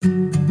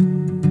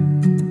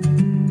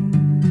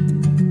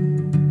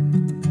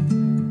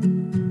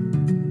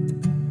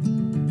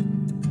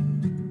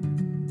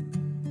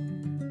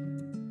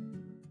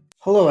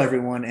Hello,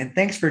 everyone, and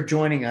thanks for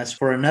joining us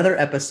for another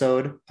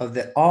episode of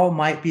the All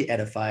Might Be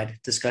Edified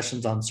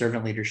discussions on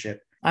servant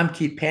leadership. I'm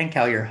Keith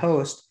Pankow, your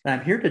host, and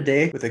I'm here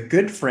today with a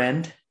good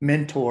friend,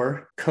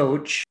 mentor,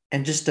 coach,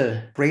 and just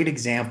a great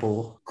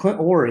example.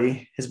 Clint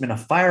Orey has been a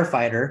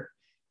firefighter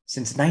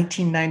since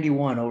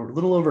 1991, a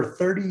little over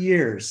 30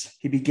 years.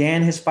 He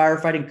began his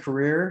firefighting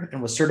career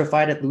and was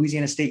certified at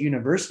Louisiana State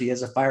University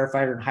as a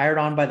firefighter and hired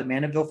on by the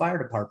Mandeville Fire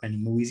Department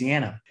in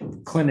Louisiana.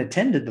 Clint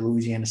attended the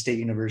Louisiana State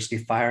University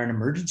Fire and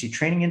Emergency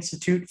Training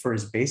Institute for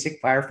his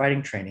basic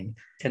firefighting training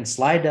and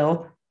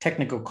Slidell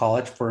Technical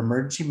College for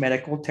emergency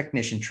medical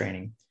technician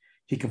training.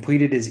 He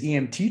completed his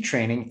EMT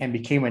training and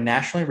became a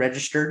nationally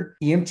registered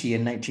EMT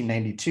in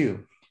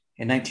 1992.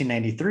 In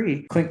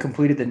 1993, Clint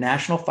completed the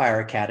National Fire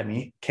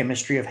Academy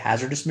Chemistry of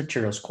Hazardous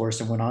Materials course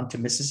and went on to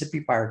Mississippi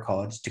Fire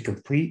College to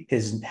complete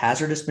his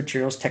Hazardous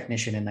Materials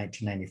Technician in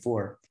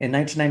 1994. In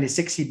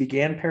 1996, he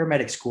began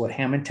paramedic school at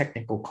Hammond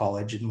Technical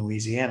College in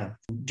Louisiana.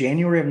 In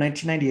January of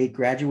 1998,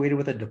 graduated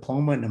with a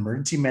diploma in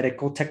Emergency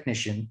Medical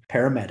Technician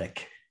Paramedic.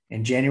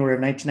 In January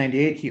of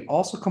 1998, he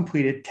also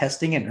completed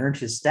testing and earned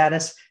his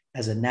status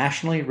as a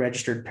nationally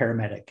registered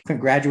paramedic. Clint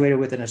graduated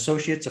with an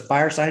Associate's of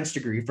Fire Science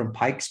degree from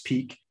Pikes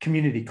Peak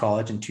Community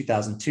College in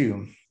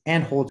 2002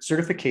 and holds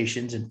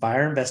certifications in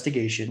fire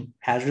investigation,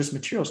 hazardous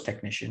materials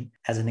technician,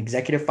 as an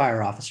executive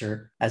fire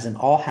officer, as an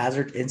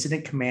all-hazard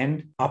incident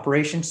command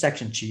operations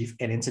section chief,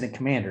 and incident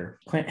commander.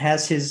 Clint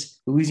has his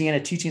Louisiana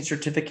teaching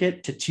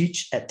certificate to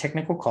teach at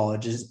technical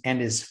colleges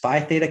and is Phi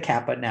Theta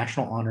Kappa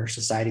National Honor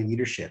Society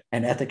leadership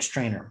and ethics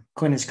trainer.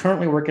 Clint is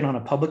currently working on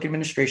a public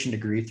administration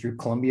degree through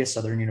Columbia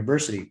Southern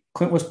University.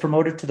 Clint was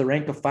promoted to the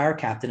rank of fire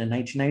captain in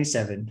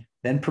 1997,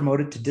 then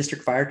promoted to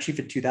district fire chief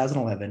in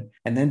 2011,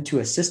 and then to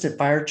assistant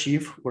fire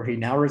chief, where he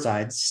now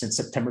resides since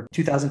September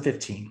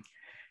 2015.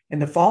 In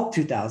the fall of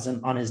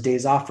 2000, on his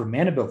days off from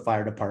Mandeville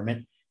Fire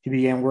Department, he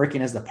began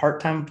working as the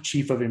part-time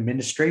chief of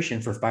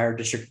administration for Fire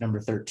District Number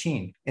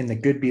 13 in the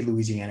Goodby,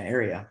 Louisiana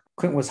area.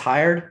 Clint was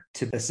hired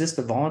to assist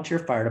the volunteer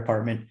fire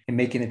department in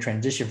making the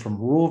transition from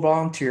rural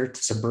volunteer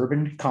to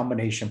suburban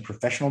combination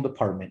professional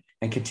department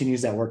and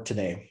continues that work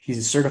today. He's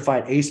a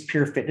certified ACE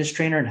peer fitness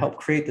trainer and helped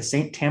create the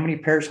St. Tammany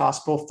Parish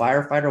Hospital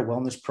Firefighter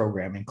Wellness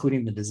Program,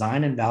 including the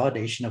design and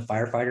validation of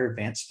firefighter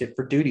advanced fit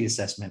for duty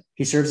assessment.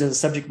 He serves as a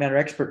subject matter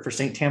expert for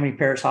St. Tammany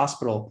Parish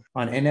Hospital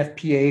on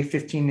NFPA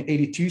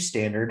 1582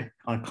 standard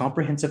on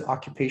comprehensive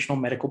occupational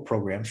medical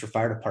programs for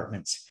fire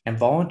departments and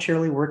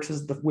voluntarily works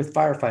with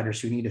firefighters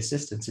who need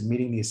assistance in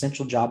meeting the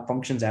essential job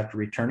functions after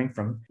returning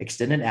from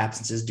extended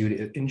absences due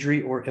to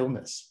injury or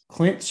illness.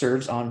 Clint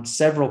serves on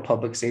several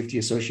public safety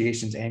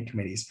associations and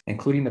committees,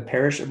 including the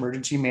Parish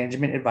Emergency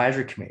Management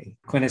Advisory Committee.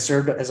 Clint has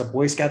served as a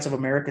Boy Scouts of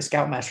America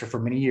Scoutmaster for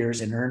many years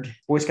and earned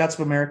Boy Scouts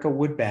of America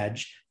Wood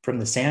Badge from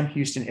the Sam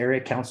Houston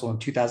Area Council in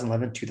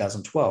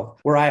 2011-2012,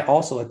 where I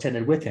also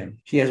attended with him.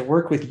 He has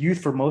worked with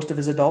youth for most of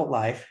his adult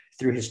life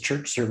through his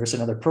church service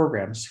and other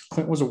programs.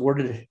 Clint was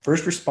awarded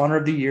First Responder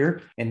of the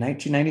Year in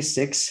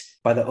 1996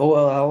 by the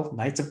OLL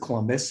Knights of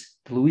Columbus,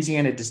 the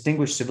Louisiana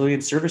Distinguished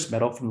Civilian Service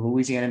Medal from the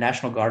Louisiana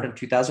National Guard in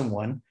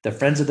 2001, the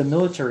Friends of the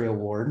Military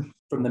Award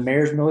from the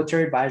Mayor's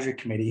Military Advisory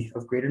Committee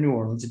of Greater New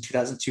Orleans in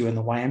 2002, and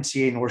the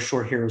YMCA North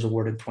Shore Heroes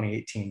Award in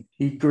 2018.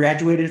 He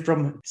graduated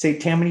from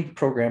St. Tammany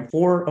Program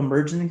for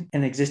Emerging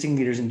and Existing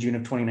Leaders in June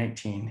of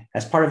 2019.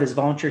 As part of his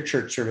volunteer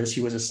church service,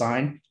 he was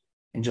assigned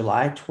in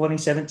July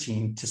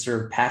 2017 to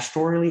serve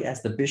pastorally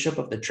as the Bishop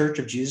of the Church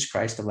of Jesus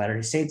Christ of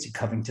Latter-day Saints in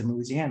Covington,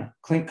 Louisiana.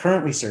 Clint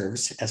currently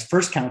serves as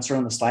first counselor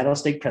on the Slidell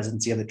Stake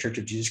Presidency of the Church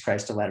of Jesus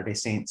Christ of Latter-day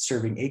Saints,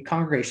 serving 8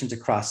 congregations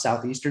across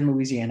southeastern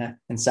Louisiana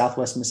and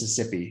southwest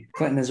Mississippi.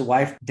 Clint and his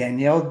wife,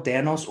 Danielle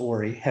Danos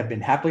Orey, have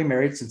been happily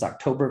married since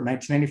October of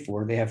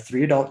 1994. They have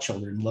 3 adult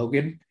children,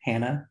 Logan,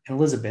 Hannah, and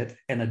Elizabeth,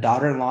 and a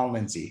daughter-in-law,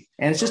 Lindsay.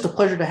 And it's just a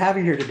pleasure to have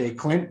you here today,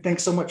 Clint.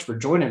 Thanks so much for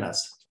joining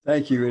us.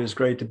 Thank you. It is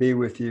great to be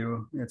with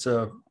you. It's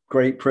a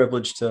great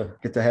privilege to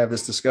get to have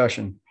this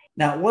discussion.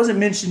 Now, it wasn't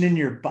mentioned in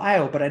your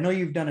bio, but I know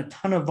you've done a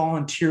ton of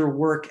volunteer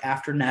work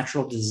after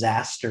natural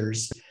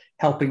disasters,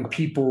 helping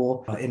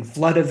people in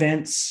flood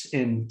events,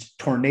 in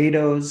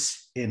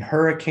tornadoes, in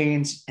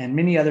hurricanes, and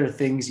many other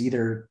things,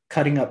 either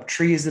cutting up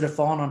trees that have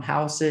fallen on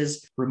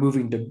houses,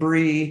 removing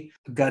debris,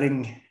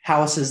 gutting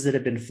houses that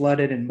have been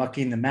flooded and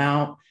mucking them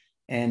out,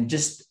 and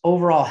just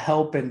overall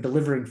help and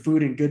delivering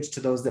food and goods to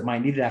those that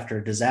might need it after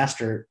a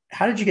disaster.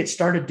 How did you get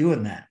started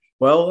doing that?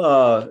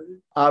 Well,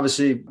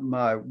 obviously,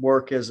 my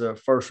work as a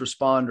first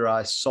responder,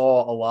 I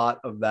saw a lot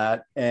of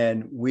that,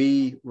 and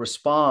we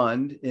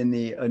respond in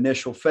the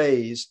initial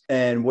phase.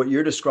 And what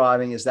you're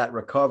describing is that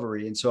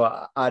recovery. And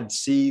so I'd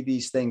see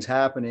these things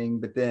happening,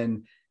 but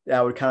then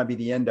that would kind of be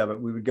the end of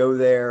it. We would go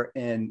there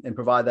and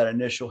provide that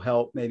initial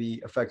help, maybe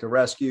effect a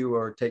rescue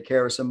or take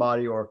care of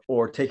somebody or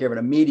take care of an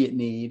immediate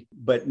need,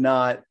 but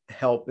not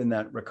help in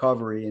that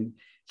recovery. And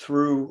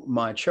through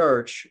my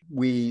church,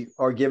 we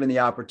are given the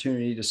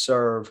opportunity to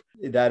serve.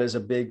 That is a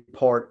big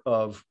part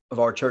of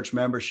our church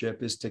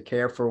membership, is to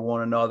care for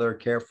one another,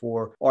 care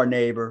for our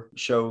neighbor,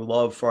 show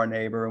love for our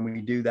neighbor. And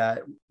we do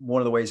that.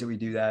 One of the ways that we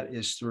do that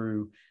is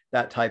through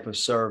that type of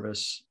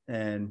service.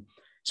 And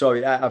So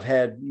I've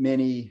had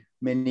many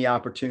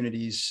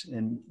opportunities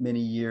and many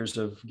years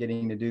of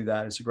getting to do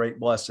that. It's a great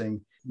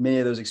blessing. Many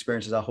of those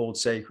experiences I hold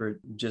sacred.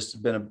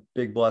 Just been a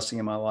big blessing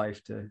in my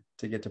life to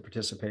get to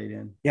participate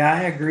in. Yeah,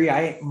 I agree.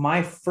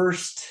 My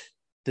first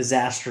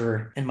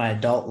disaster in my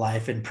adult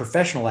life and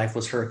professional life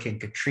was Hurricane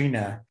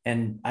Katrina.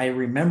 And I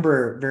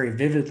remember very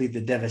vividly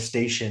the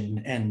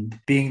devastation, and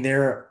being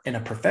there in a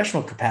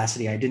professional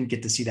capacity, I didn't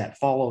get to see that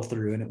follow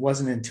through. And it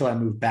wasn't until I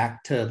moved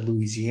back to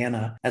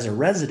Louisiana as a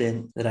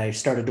resident that I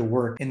started to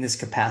work in this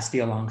capacity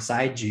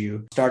alongside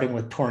you, starting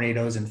with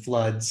tornadoes and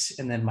floods.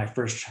 And then my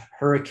first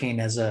hurricane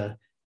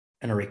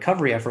and a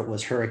recovery effort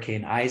was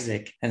Hurricane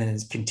Isaac, and then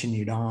it's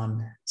continued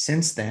on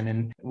since then.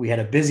 And we had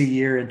a busy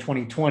year in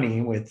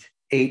 2020 with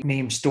 8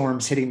 named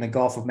storms hitting the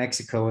Gulf of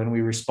Mexico, and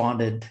we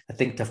responded, I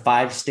think, to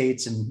 5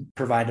 states and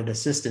provided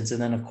assistance.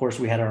 And then, of course,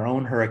 we had our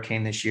own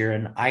hurricane this year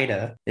in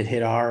Ida. It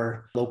hit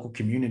our local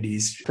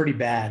communities pretty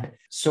bad.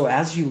 So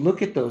as you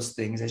look at those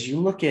things, as you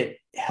look at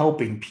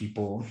helping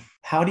people,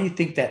 how do you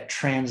think that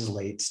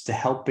translates to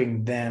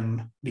helping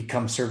them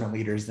become servant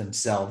leaders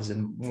themselves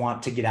and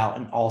want to get out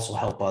and also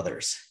help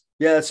others?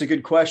 Yeah, that's a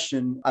good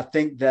question. I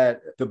think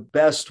that the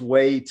best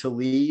way to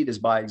lead is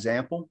by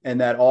example, and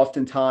that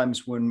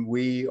oftentimes when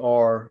we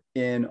are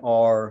in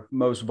our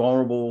most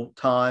vulnerable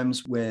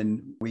times,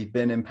 when we've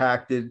been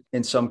impacted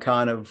in some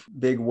kind of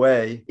big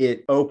way,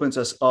 it opens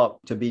us up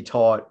to be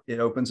taught. It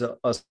opens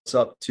us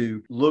up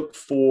to look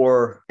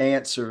for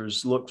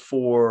answers, look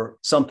for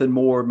something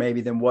more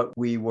maybe than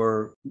we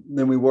were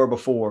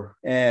before.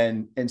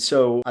 And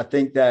so I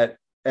think that,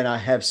 and I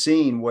have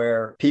seen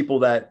where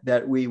people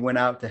that we went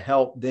out to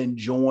help then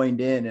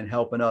joined in and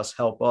helping us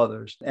help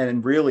others.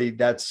 And really,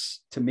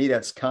 to me,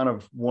 that's kind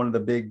of one of the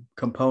big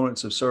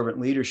components of servant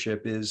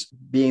leadership, is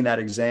being that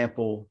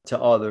example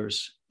to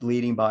others,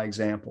 leading by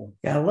example.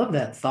 Yeah, I love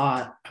that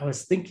thought. I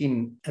was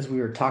thinking as we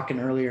were talking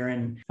earlier,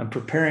 and I'm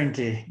preparing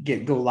to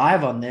go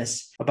live on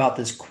this, about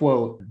this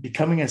quote: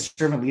 becoming a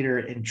servant leader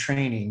in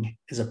training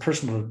is a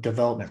personal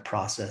development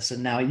process.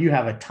 And now you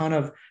have a ton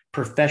of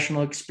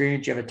professional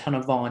experience, you have a ton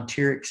of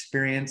volunteer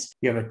experience,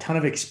 you have a ton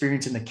of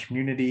experience in the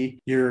community.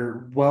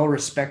 You're well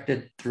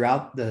respected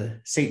throughout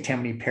the St.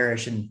 Tammany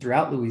Parish and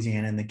throughout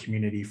Louisiana in the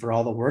community for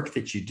all the work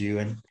that you do.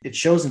 And it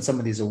shows in some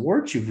of these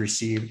awards you've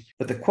received.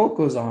 But the quote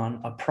goes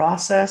on: a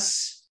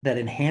process that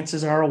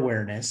enhances our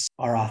awareness,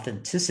 our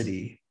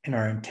authenticity, and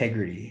our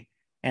integrity,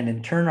 and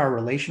in turn, our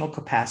relational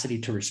capacity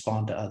to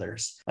respond to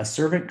others. A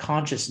servant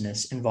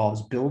consciousness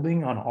involves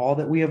building on all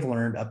that we have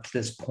learned up to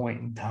this point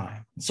in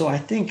time. So I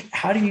think,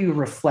 how do you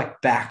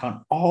reflect back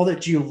on all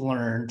that you've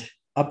learned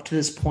up to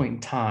this point in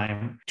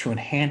time to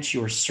enhance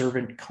your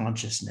servant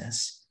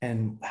consciousness?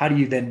 And how do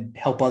you then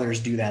help others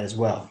do that as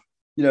well?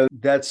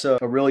 That's a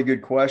really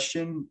good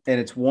question. And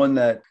it's one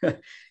that,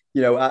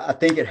 I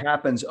think it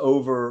happens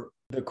over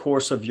the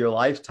course of your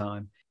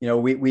lifetime.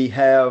 We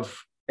have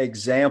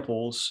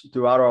examples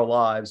throughout our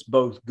lives,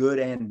 both good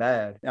and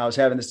bad. I was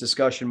having this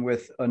discussion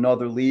with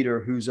another leader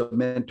who's a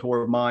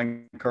mentor of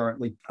mine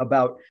currently,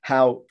 about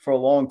how for a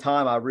long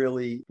time I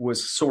really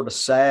was sort of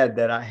sad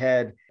that I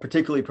had,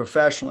 particularly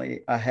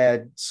professionally, I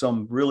had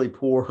some really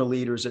poor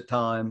leaders at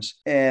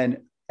times. And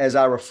as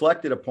I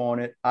reflected upon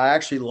it, I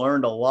actually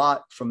learned a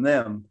lot from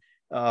them.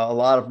 A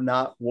lot of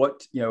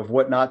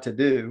what not to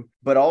do,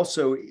 but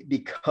also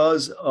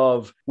because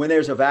of when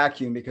there's a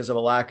vacuum, because of a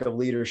lack of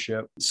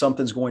leadership,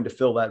 something's going to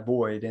fill that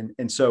void.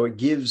 And so it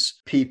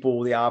gives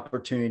people the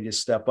opportunity to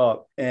step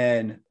up.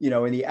 And,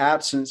 in the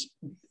absence,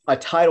 a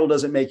title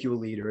doesn't make you a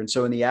leader. And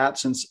so in the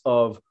absence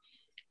of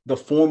the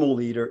formal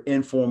leader,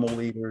 informal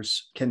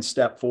leaders can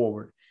step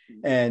forward.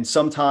 And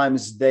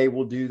sometimes they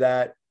will do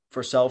that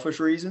for selfish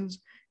reasons,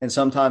 and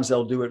sometimes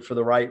they'll do it for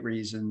the right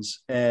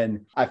reasons.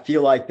 And I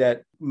feel like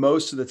that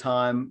most of the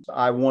time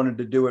I wanted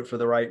to do it for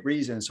the right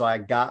reason. So I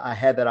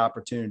had that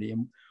opportunity.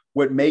 And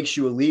what makes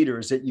you a leader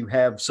is that you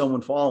have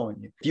someone following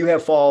you. If you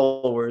have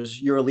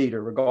followers, you're a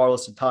leader,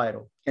 regardless of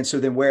title. And so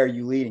then where are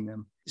you leading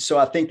them? So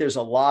I think there's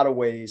a lot of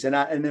ways. And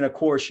then of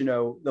course,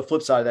 the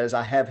flip side of that is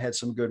I have had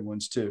some good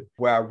ones too,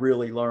 where I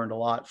really learned a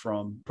lot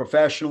from,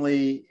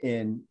 professionally,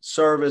 in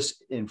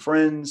service, in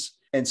friends.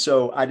 And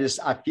so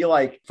I feel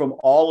like from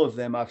all of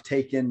them, I've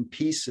taken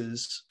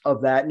pieces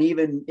of that. And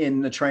even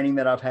in the training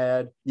that I've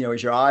had,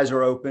 as your eyes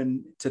are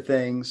open to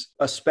things,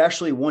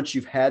 especially once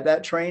you've had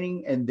that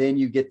training and then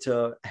you get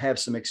to have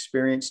some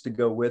experience to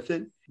go with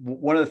it.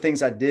 One of the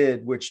things I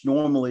did, which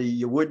normally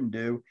you wouldn't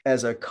do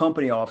as a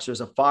company officer,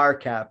 as a fire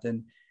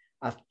captain,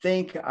 I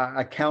think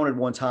I counted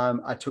one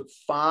time, I took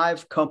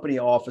 5 company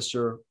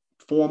officer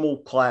formal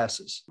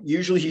classes.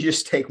 Usually you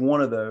just take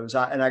one of those.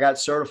 And I got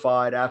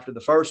certified after the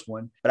first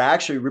one, but I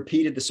actually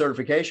repeated the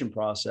certification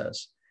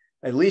process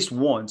at least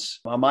once.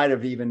 I might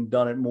have even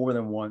done it more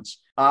than once.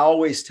 I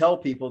always tell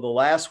people the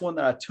last one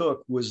that I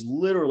took was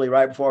literally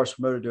right before I was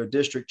promoted to a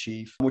district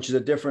chief, which is a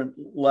different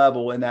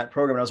level in that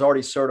program. And I was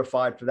already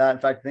certified for that.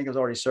 In fact, I think I was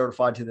already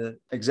certified to the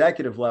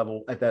executive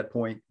level at that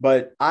point.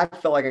 But I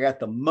felt like I got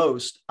the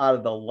most out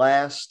of the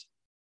last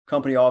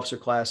company officer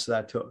classes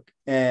that I took.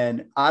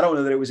 And I don't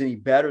know that it was any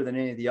better than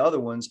any of the other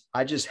ones.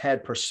 I just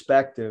had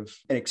perspective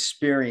and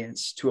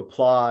experience to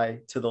apply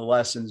to the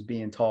lessons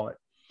being taught.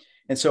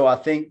 And so I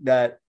think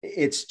that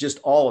it's just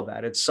all of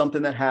that. It's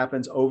something that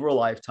happens over a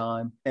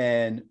lifetime.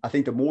 And I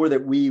think the more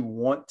that we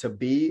want to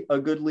be a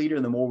good leader,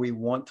 and the more we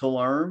want to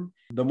learn,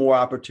 the more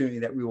opportunity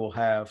that we will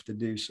have to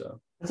do so.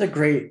 That's a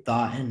great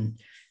thought. And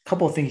a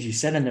couple of things you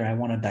said in there, I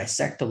want to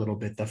dissect a little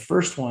bit. The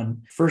first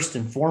one, first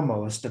and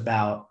foremost,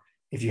 about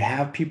if you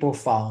have people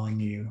following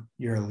you,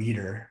 you're a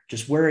leader.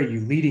 Just where are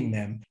you leading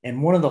them?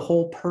 And one of the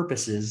whole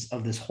purposes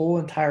of this whole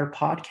entire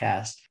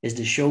podcast is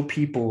to show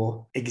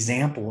people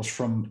examples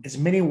from as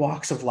many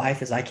walks of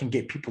life as I can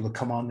get people to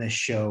come on this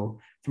show,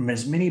 from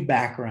as many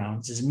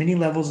backgrounds, as many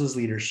levels of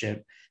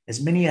leadership, as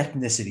many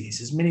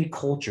ethnicities, as many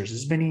cultures,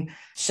 as many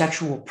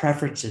sexual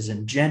preferences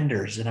and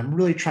genders. And I'm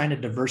really trying to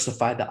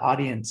diversify the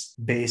audience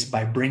base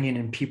by bringing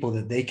in people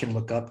that they can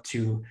look up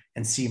to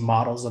and see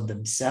models of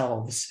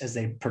themselves as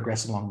they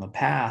progress along the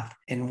path.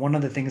 And one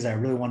of the things I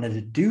really wanted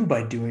to do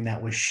by doing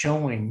that was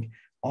showing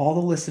all the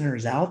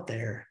listeners out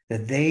there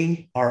that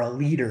they are a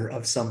leader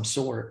of some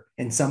sort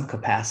in some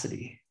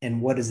capacity.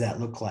 And what does that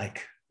look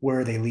like?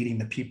 Where are they leading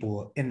the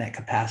people in that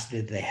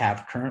capacity that they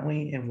have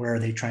currently? And where are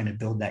they trying to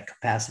build that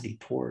capacity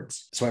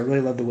towards? So I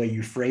really love the way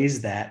you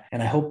phrase that.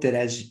 And I hope that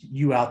as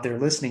you out there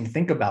listening,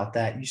 think about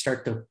that, you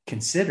start to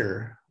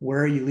consider, where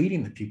are you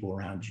leading the people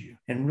around you?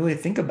 And really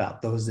think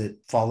about those that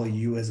follow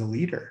you as a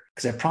leader.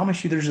 Because I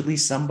promise you, there's at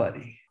least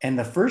somebody. And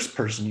the first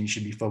person you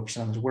should be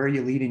focusing on is, where are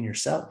you leading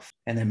yourself?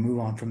 And then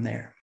move on from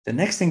there. The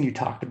next thing you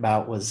talked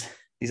about was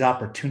these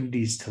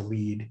opportunities to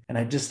lead. And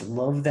I just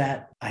love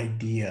that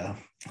idea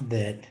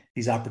that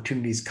these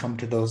opportunities come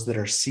to those that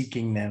are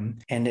seeking them.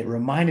 And it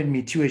reminded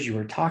me too, as you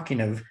were talking,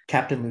 of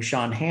Captain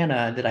Lushan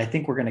Hanna, that I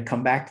think we're going to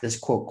come back to this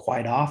quote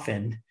quite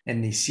often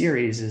in these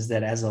series, is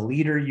that as a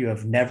leader, you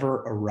have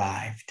never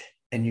arrived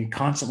and you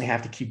constantly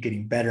have to keep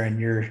getting better. And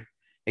your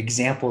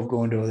example of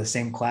going to the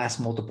same class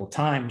multiple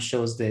times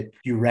shows that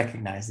you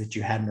recognize that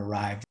you hadn't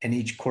arrived, and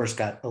each course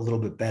got a little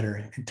bit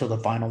better until the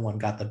final one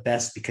got the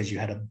best, because you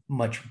had a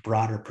much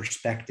broader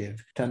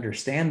perspective to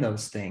understand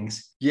those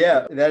things.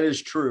 Yeah, that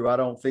is true. I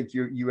don't think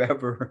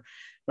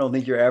I don't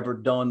think you're ever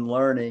done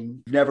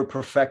learning. You've never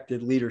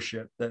perfected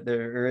leadership. That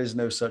there is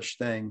no such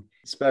thing,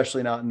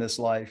 especially not in this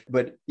life.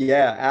 But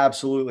yeah,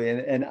 absolutely.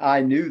 And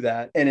I knew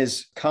that. And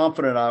as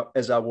confident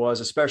as I was,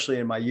 especially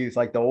in my youth,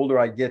 like the older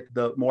I get,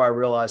 the more I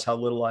realize how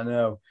little I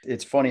know.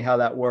 It's funny how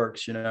that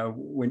works. You know,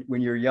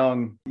 when you're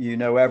young, you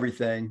know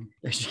everything.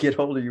 As you get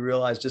older, you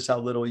realize just how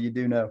little you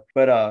do know.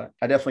 But I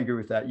definitely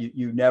agree with that.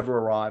 You never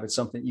arrive. It's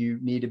something you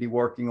need to be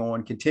working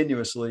on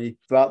continuously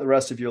throughout the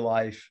rest of your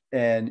life.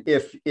 And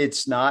if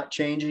it's not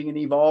changing and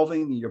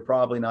evolving, you're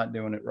probably not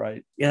doing it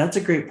right. Yeah, that's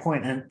a great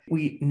point. And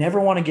we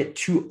never want to get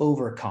too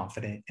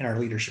overconfident in our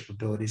leadership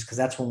abilities, because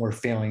that's when we're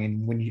failing.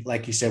 And when you,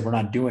 like you said, we're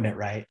not doing it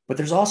right. But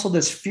there's also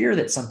this fear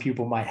that some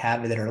people might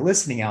have that are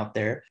listening out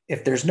there.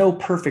 If there's no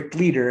perfect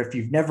leader, if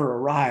you've never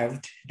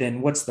arrived,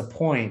 then what's the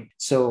point?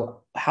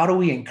 So how do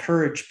we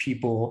encourage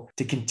people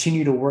to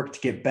continue to work to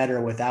get better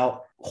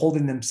without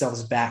holding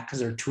themselves back because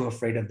they're too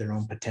afraid of their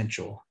own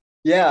potential?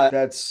 Yeah,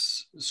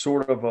 that's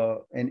sort of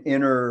an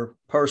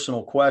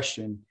interpersonal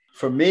question.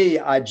 For me,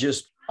 I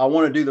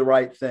want to do the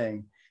right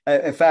thing.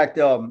 In fact,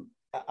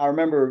 I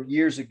remember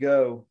years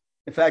ago,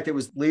 in fact, it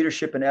was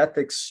leadership and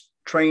ethics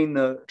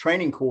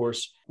training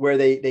course, where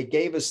they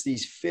gave us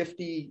these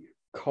 50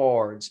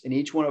 cards, and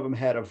each one of them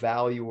had a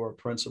value or a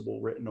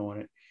principle written on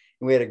it.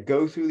 And we had to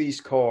go through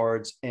these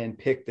cards and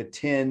pick the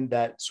 10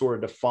 that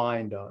sort of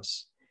defined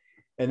us.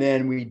 And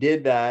then we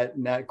did that.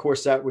 And that, of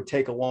course, that would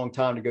take a long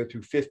time to go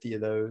through 50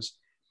 of those.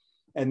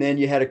 And then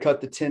you had to cut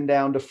the 10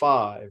 down to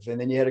 5. And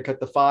then you had to cut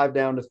the 5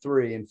 down to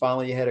 3. And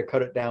finally, you had to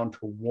cut it down to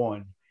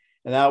 1.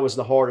 And that was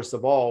the hardest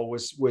of all,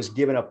 was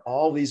giving up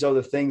all these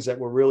other things that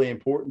were really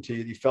important to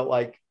you. You felt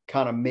like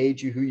kind of made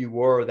you who you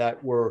were,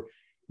 that were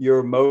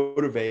your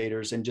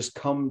motivators, and just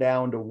come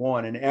down to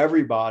 1. And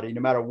everybody,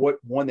 no matter what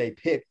one they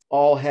picked,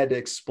 all had to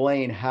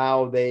explain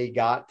how they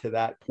got to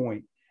that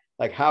point.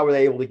 Like, how were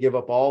they able to give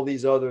up all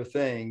these other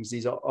things,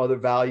 these other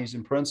values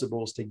and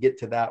principles to get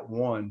to that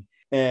 1?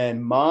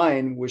 And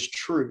mine was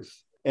truth.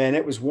 And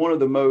it was one of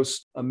the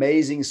most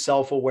amazing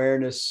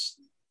self-awareness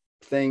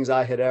things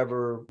I had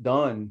ever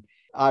done.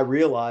 I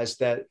realized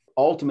that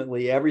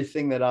ultimately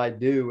everything that I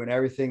do and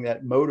everything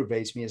that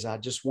motivates me is I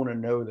just want to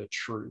know the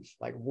truth.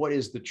 Like, what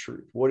is the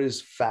truth? What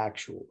is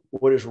factual?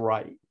 What is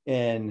right?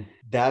 And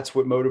that's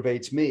what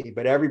motivates me.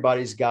 But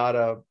everybody's got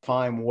to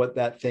find what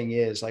that thing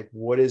is. Like,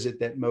 what is it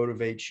that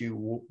motivates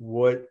you?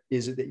 What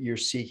is it that you're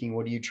seeking?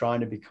 What are you trying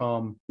to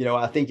become? You know,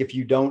 I think if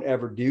you don't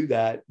ever do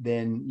that,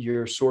 then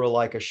you're sort of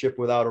like a ship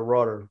without a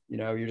rudder. You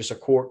know, you're just a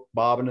cork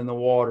bobbing in the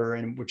water,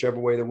 and whichever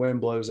way the wind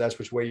blows, that's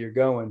which way you're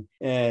going.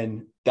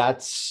 And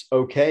that's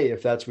okay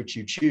if that's what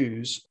you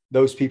choose.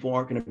 Those people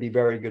aren't going to be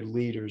very good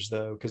leaders,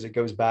 though, because it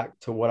goes back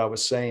to what I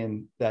was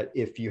saying, that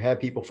if you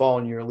have people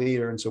following your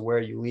leader, and so where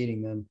are you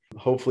leading them?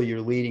 Hopefully you're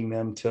leading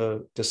them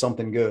to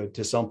something good,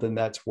 to something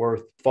that's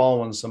worth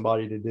following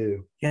somebody to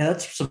do. Yeah,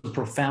 that's some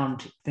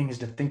profound things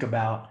to think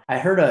about. I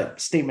heard a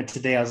statement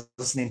today. I was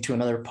listening to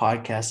another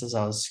podcast as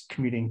I was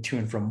commuting to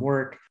and from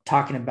work,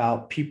 talking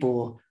about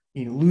people,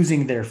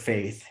 losing their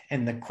faith.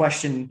 And the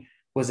question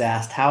was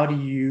asked, how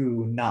do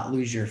you not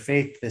lose your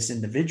faith, this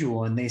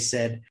individual? And they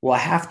said, well, I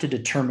have to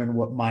determine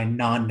what my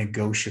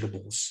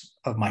non-negotiables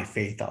of my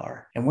faith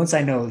are. And once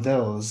I know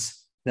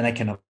those, then I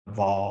can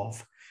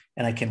evolve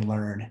and I can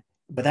learn.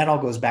 But that all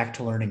goes back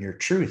to learning your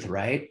truth,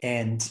 right?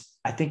 And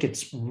I think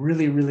it's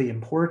really, really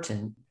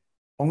important,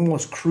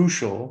 almost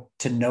crucial,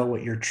 to know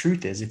what your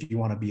truth is if you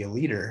want to be a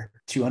leader,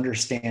 to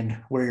understand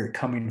where you're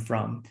coming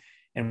from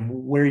and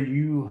where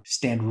you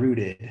stand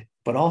rooted,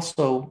 but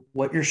also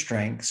what your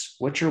strengths,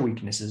 what your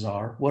weaknesses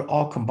are, what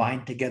all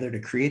combine together to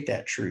create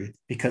that truth.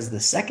 Because the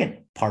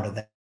second part of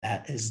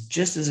that is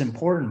just as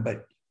important,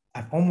 but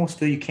I almost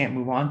feel you can't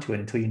move on to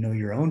it until you know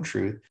your own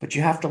truth, but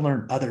you have to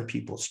learn other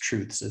people's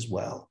truths as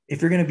well.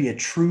 If you're going to be a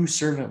true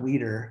servant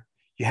leader,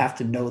 you have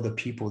to know the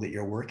people that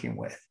you're working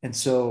with. And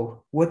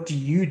so what do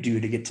you do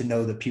to get to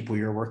know the people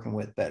you're working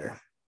with better?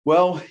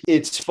 Well,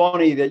 it's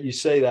funny that you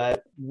say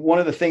that. One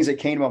of the things that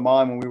came to my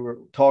mind when we were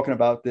talking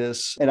about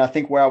this, and I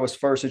think where I was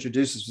first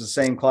introduced, this was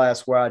the same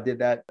class where I did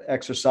that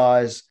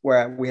exercise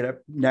where we had to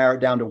narrow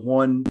it down to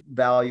one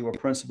value or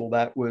principle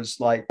that was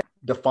like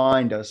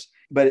defined us.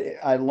 But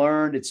I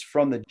learned it's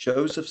from the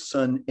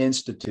Josephson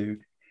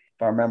Institute.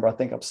 If I remember, I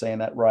think I'm saying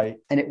that right.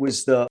 And it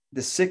was the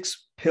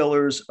 6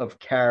 pillars of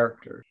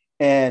character.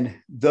 And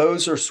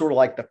those are sort of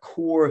like the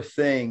core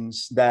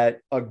things that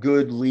a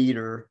good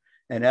leader,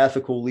 an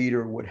ethical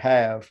leader, would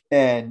have.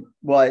 And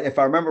well, if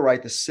I remember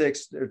right, the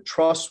 6: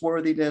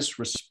 trustworthiness,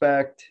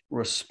 respect,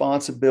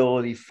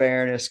 responsibility,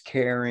 fairness,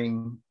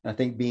 caring, I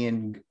think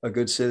being a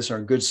good citizen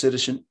or good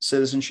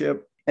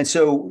citizenship. And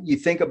so you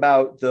think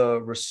about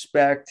the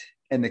respect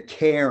and the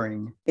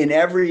caring in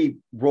every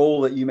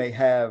role that you may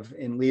have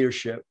in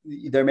leadership.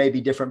 There may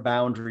be different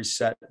boundaries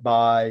set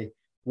by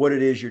what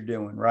it is you're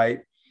doing,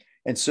 right?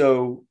 And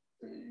so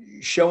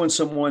showing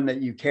someone that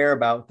you care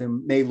about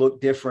them may look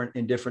different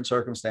in different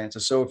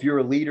circumstances. So if you're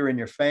a leader in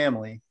your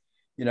family,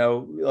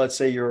 let's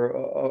say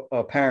you're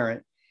a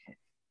parent,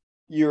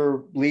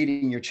 you're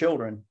leading your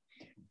children.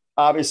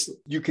 Obviously,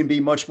 you can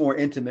be much more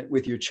intimate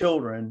with your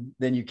children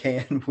than you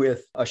can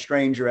with a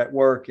stranger at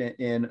work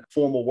in a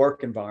formal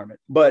work environment.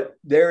 But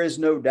there is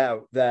no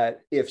doubt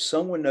that if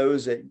someone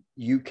knows that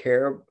you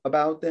care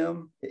about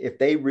them, if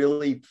they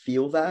really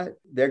feel that,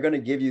 they're going to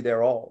give you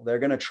their all. They're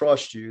going to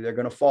trust you. They're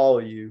going to follow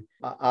you.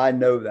 I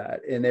know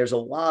that. And there's a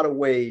lot of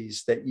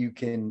ways that you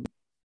can,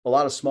 a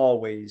lot of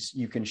small ways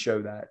you can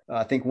show that.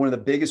 I think one of the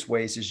biggest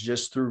ways is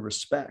just through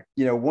respect.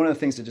 One of the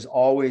things that just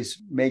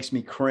always makes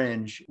me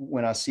cringe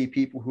when I see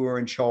people who are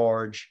in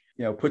charge,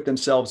 put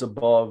themselves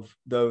above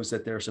those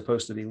that they're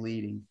supposed to be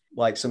leading,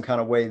 like some kind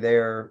of way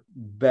they're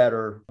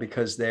better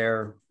because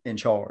they're in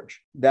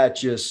charge. That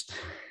just,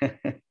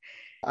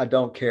 I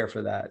don't care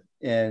for that.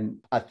 And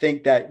I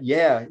think that,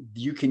 yeah,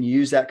 you can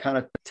use that kind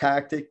of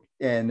tactic.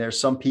 And there's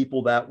some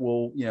people that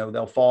will,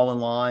 they'll fall in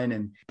line.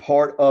 And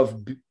part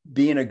of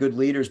being a good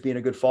leader is being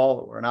a good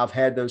follower. And I've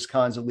had those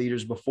kinds of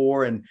leaders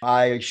before. And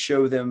I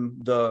show them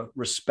the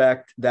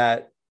respect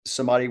that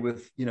somebody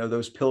with,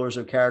 those pillars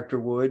of character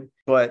would.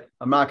 But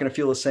I'm not going to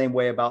feel the same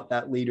way about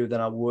that leader than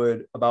I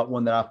would about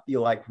one that I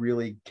feel like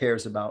really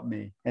cares about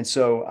me. And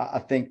so I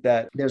think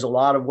that there's a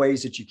lot of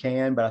ways that you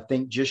can, but I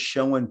think just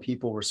showing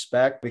people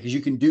respect, because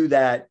you can do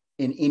that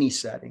in any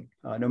setting,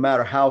 no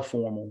matter how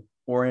formal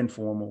or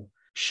informal.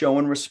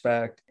 Showing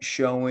respect,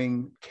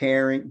 showing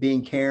caring,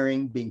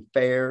 being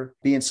fair,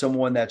 being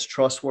someone that's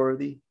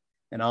trustworthy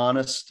and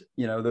honest.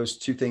 Those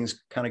two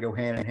things kind of go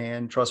hand in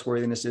hand.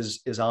 Trustworthiness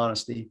is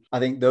honesty. I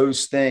think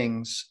those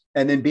things,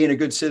 and then being a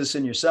good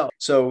citizen yourself.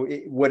 So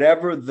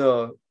whatever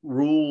the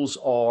rules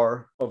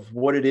are of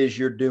what it is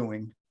you're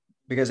doing,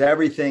 because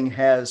everything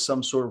has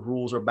some sort of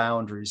rules or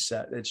boundaries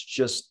set. It's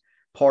just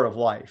part of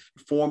life,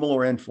 formal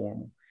or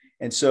informal.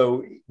 And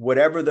so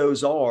whatever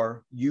those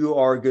are, you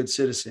are a good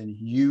citizen.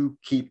 You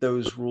keep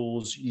those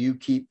rules, you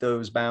keep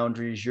those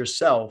boundaries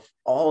yourself,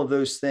 all of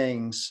those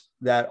things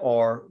that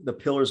are the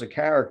pillars of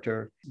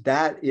character.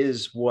 That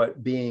is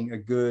what being a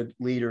good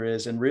leader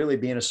is, and really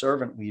being a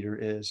servant leader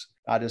is.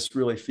 I just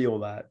really feel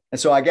that.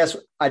 And so I guess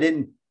I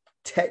didn't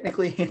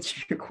technically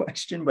answer your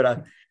question, but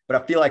I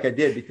feel like I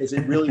did, because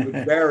it really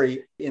would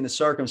vary in the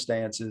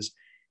circumstances.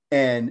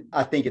 And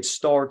I think it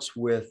starts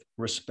with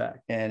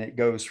respect and it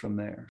goes from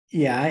there.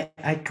 Yeah,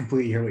 I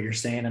completely hear what you're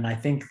saying. And I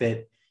think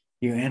that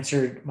you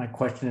answered my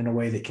question in a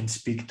way that can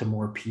speak to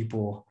more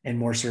people and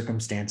more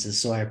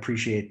circumstances. So I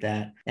appreciate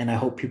that. And I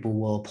hope people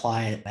will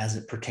apply it as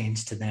it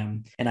pertains to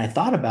them. And I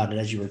thought about it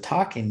as you were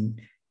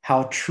talking,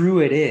 how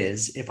true it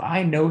is. If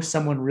I know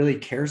someone really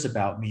cares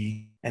about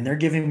me and they're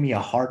giving me a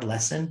hard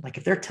lesson, like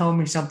if they're telling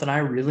me something I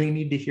really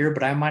need to hear,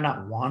 but I might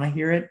not want to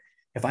hear it,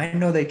 If I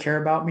know they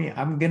care about me,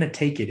 I'm going to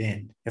take it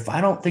in. If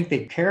I don't think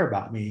they care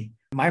about me,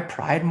 my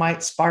pride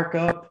might spark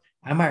up.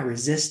 I might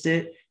resist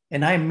it.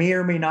 And I may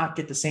or may not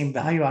get the same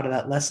value out of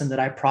that lesson that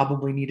I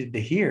probably needed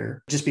to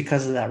hear just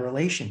because of that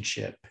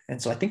relationship.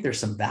 And so I think there's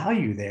some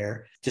value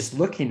there, just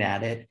looking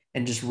at it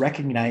and just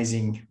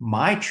recognizing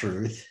my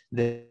truth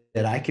that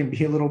I can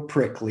be a little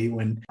prickly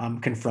when I'm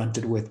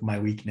confronted with my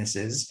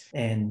weaknesses.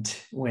 And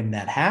when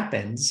that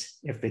happens,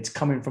 if it's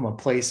coming from a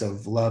place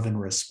of love and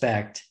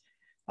respect,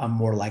 I'm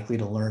more likely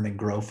to learn and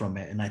grow from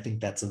it. And I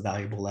think that's a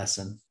valuable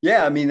lesson.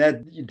 Yeah, I mean,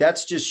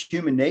 that's just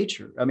human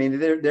nature. I mean,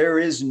 there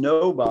is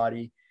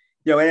nobody,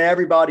 and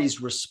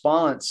everybody's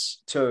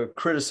response to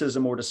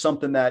criticism or to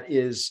something that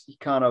is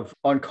kind of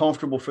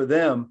uncomfortable for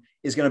them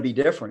is going to be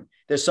different.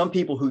 There's some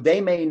people who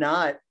they may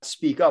not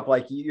speak up,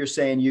 like you're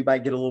saying, you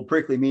might get a little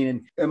prickly,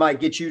 meaning it might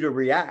get you to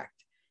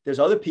react. There's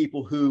other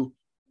people who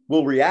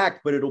will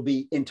react, but it'll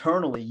be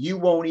internally. You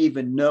won't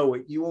even know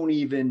it. You won't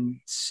even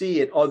see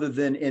it other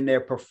than in their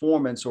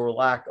performance or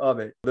lack of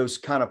it. Those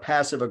kind of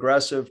passive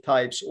aggressive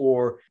types,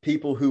 or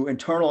people who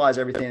internalize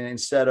everything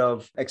instead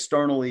of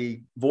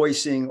externally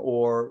voicing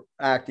or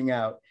acting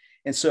out.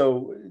 And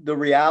so the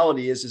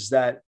reality is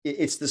that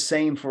it's the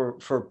same for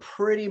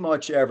pretty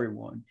much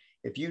everyone.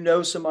 If you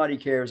know somebody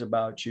cares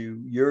about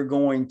you, you're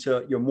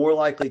more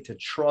likely to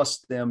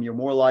trust them. You're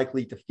more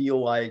likely to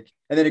feel like,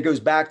 and then it goes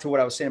back to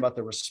what I was saying about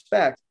the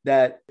respect,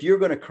 that if you're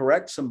going to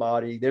correct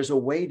somebody, there's a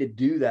way to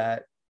do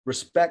that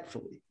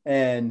respectfully.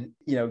 And,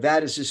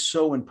 that is just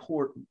so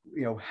important,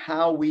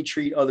 how we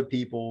treat other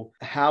people,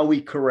 how we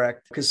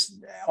correct,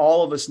 because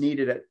all of us need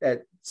it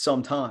at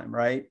some time,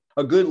 right?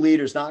 A good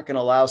leader is not going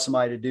to allow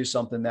somebody to do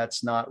something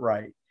that's not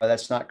right.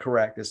 That's not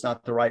correct. That's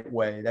not the right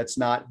way. That's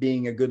not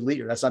being a good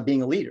leader. That's not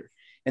being a leader.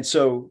 And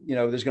so,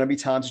 there's going to be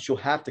times that you'll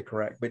have to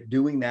correct, but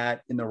doing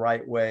that in the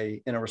right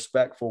way, in a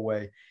respectful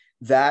way,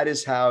 that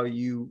is how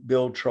you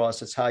build trust.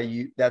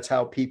 That's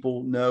how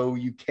people know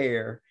you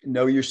care,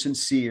 know you're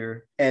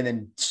sincere. And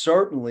then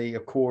certainly,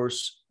 of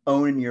course,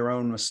 owning your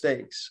own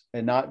mistakes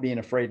and not being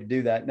afraid to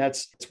do that. And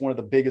it's one of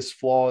the biggest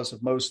flaws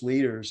of most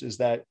leaders, is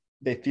that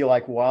they feel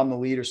like, well, I'm the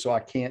leader, so I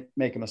can't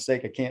make a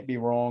mistake. I can't be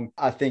wrong.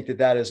 I think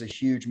that is a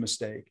huge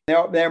mistake.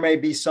 Now, there may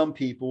be some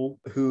people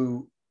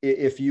who,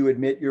 if you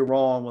admit you're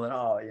wrong,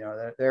 well,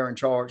 then, they're in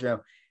charge,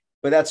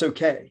 but that's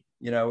okay.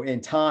 In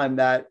time,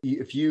 that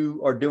if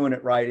you are doing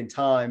it right in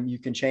time, you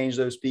can change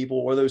those people,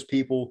 or those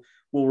people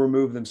will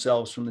remove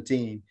themselves from the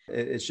team.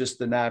 It's just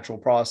the natural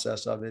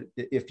process of it.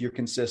 If you're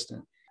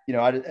consistent,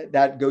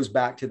 that goes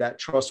back to that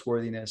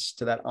trustworthiness,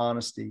 to that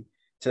honesty,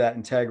 to that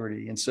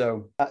integrity. And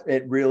so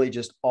it really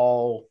just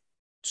all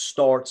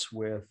starts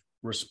with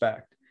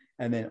respect,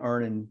 and then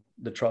earning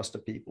the trust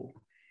of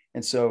people.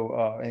 And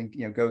so,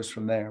 goes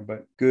from there.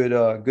 But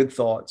good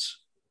thoughts.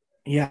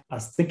 Yeah, I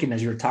was thinking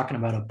as you were talking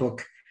about a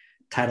book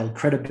titled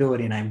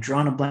Credibility, and I'm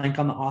drawing a blank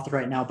on the author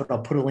right now, but I'll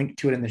put a link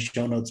to it in the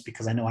show notes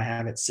because I know I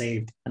have it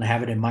saved and I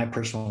have it in my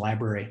personal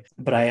library.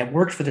 But I had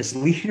worked for this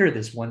leader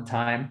this one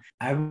time.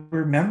 I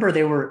remember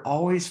they were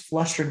always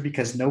flustered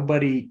because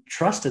nobody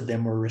trusted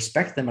them or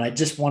respected them. And I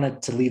just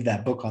wanted to leave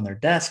that book on their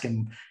desk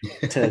and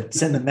to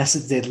send the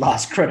message they'd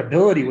lost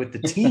credibility with the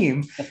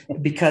team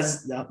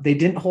because they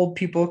didn't hold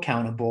people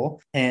accountable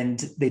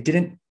and they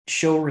didn't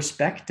show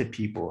respect to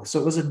people. So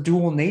it was a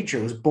dual nature.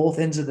 It was both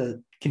ends of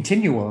the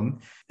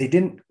continuum. They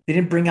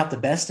didn't bring out the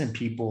best in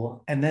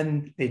people. And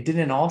then they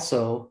didn't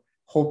also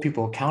hold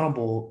people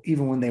accountable,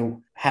 even when they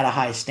had a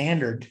high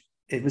standard.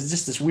 It was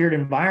just this weird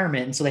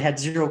environment. And so they had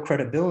zero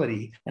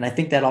credibility. And I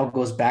think that all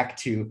goes back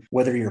to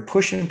whether you're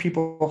pushing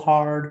people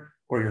hard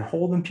or you're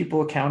holding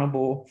people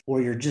accountable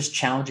or you're just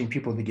challenging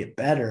people to get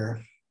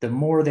better. The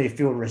more they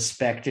feel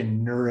respect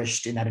and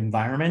nourished in that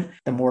environment,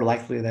 the more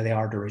likely that they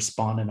are to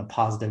respond in a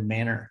positive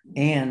manner.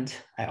 And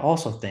I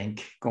also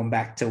think, going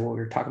back to what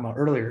we were talking about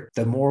earlier,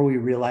 the more we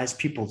realize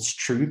people's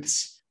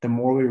truths, the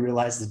more we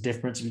realize the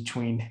difference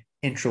between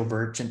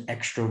introverts and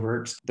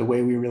extroverts, the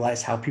way we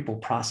realize how people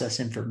process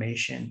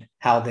information,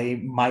 how they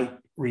might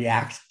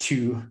react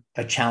to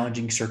a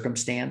challenging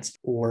circumstance.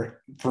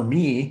 Or for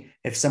me,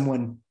 if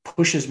someone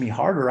pushes me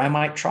harder, I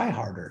might try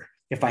harder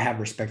if I have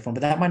respect for them,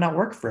 but that might not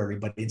work for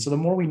everybody. And so the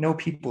more we know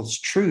people's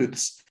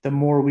truths, the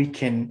more we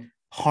can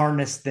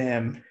harness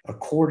them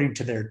according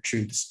to their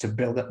truths to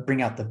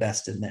bring out the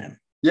best in them.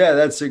 Yeah,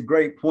 that's a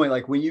great point.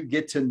 Like when you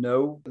get to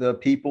know the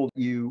people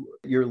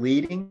you're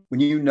leading, when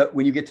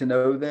you get to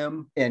know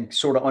them and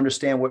sort of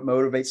understand what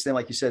motivates them,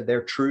 like you said,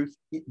 their truth,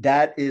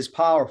 that is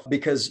powerful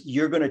because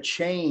you're going to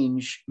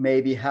change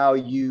maybe how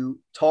you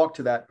talk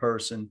to that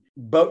person.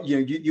 But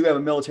you have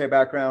a military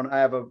background. I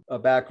have a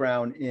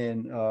background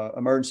in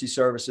emergency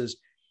services.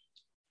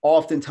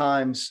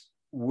 Oftentimes,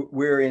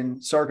 we're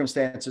in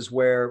circumstances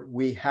where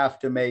we have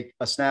to make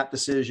a snap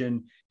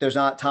decision. There's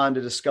not time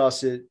to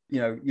discuss it.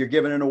 You're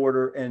given an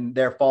order and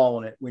they're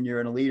following it when you're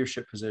in a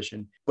leadership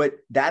position, but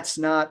that's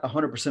not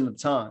 100% of the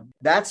time.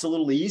 That's a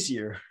little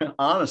easier,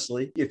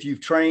 honestly. If you've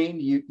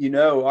trained,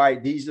 all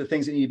right, these are the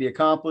things that need to be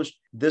accomplished.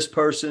 This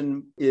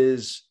person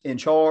is in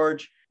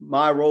charge.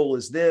 My role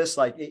is this.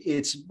 Like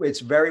it's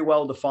very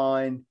well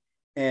defined.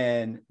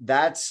 And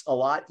that's a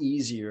lot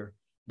easier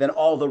than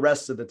all the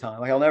rest of the time.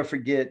 Like I'll never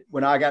forget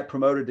when I got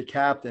promoted to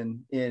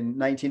captain in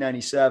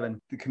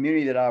 1997, the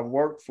community that I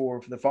worked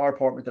for the fire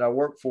department that I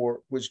worked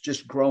for was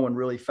just growing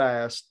really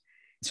fast.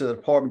 So the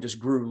department just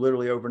grew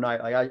literally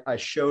overnight. Like I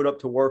showed up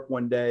to work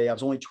one day. I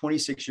was only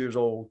 26 years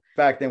old.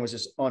 Back then was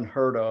just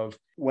unheard of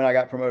when I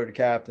got promoted to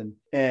captain.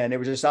 And it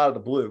was just out of the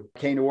blue. I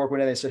came to work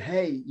one day and they said,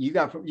 "Hey, you're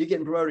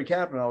getting promoted to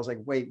captain." And I was like,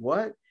 "Wait,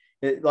 what?"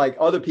 Like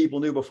other people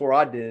knew before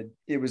I did.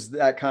 It was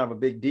that kind of a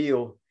big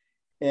deal.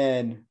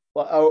 And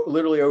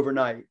literally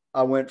overnight,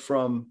 I went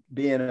from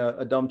being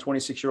a dumb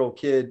 26-year-old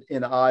kid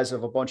in the eyes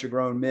of a bunch of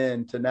grown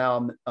men to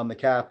now I'm the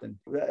captain.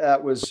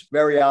 That was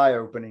very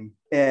eye-opening.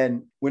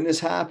 And when this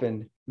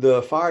happened,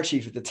 the fire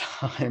chief at the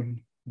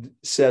time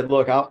said,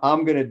 "Look,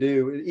 I'm going to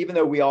do," even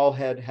though we all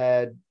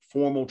had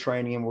formal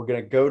training and we're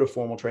going to go to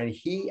formal training,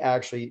 he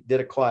actually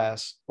did a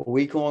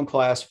week-long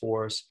class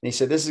for us. And he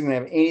said, "This isn't going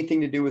to have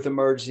anything to do with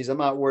emergencies. I'm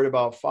not worried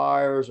about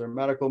fires or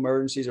medical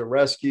emergencies or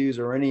rescues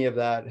or any of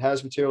that.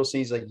 Hazard material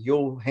scenes, like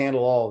you'll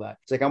handle all that."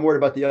 It's like, I'm worried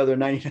about the other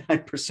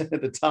 99%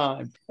 of the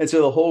time. And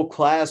so the whole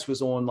class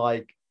was on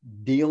like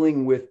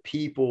dealing with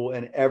people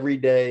and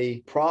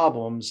everyday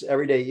problems,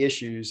 everyday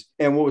issues.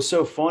 And what was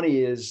so funny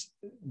is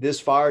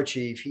this fire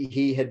chief,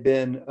 he had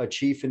been a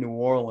chief in New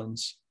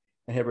Orleans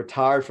and had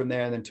retired from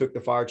there and then took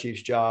the fire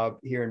chief's job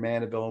here in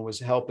Mandeville and was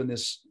helping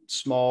this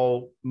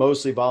small,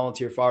 mostly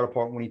volunteer fire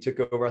department when he took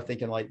over, I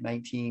think in like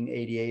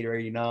 1988 or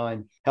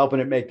 89, helping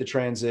it make the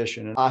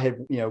transition. And I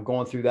had,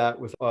 gone through that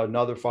with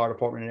another fire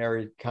department in an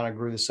area, kind of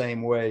grew the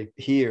same way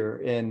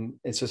here. And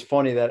it's just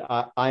funny that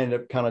I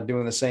ended up kind of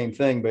doing the same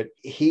thing, but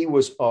he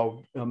was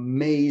an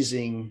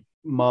amazing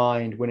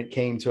mind when it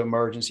came to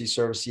emergency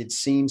service. He had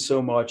seen so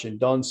much and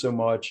done so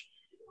much,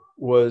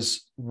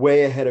 was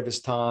way ahead of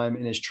his time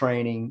in his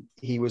training.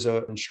 He was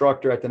an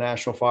instructor at the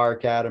National Fire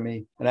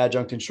Academy, an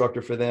adjunct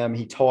instructor for them.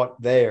 He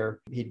taught there.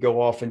 He'd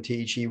go off and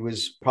teach. He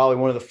was probably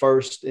one of the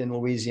first in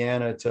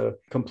Louisiana to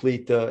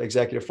complete the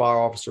executive fire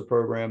officer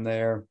program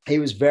there. He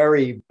was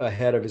very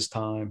ahead of his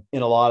time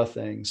in a lot of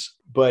things,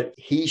 but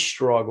he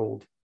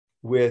struggled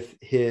with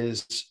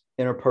his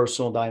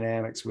interpersonal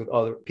dynamics with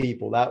other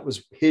people. That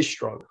was his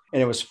struggle.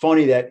 And it was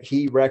funny that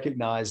he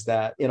recognized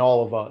that in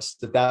all of us,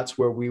 that's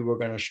where we were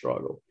going to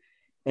struggle.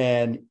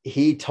 And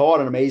he taught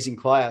an amazing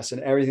class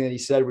and everything that he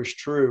said was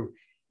true.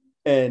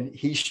 And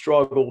he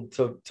struggled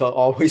to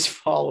always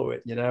follow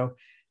it,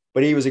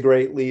 but he was a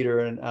great leader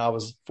and I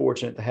was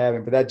fortunate to have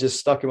him. But that just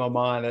stuck in my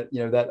mind that,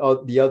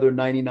 that the other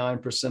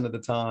 99% of the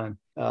time,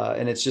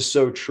 and it's just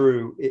so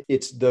true.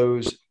 It's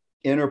those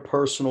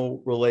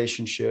interpersonal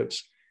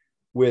relationships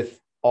with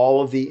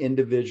all of the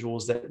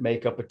individuals that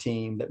make up a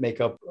team, that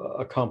make up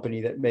a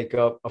company, that make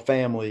up a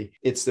family.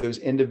 It's those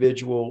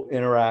individual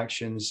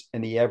interactions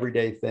and the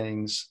everyday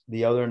things,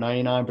 the other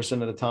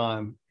 99% of the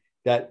time,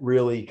 that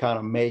really kind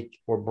of make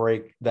or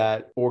break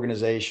that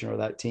organization or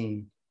that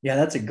team. Yeah,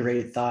 that's a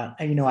great thought.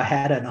 I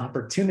had an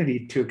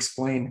opportunity to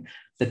explain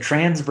the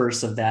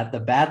transverse of that, the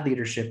bad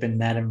leadership in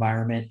that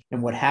environment,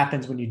 and what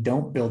happens when you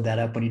don't build that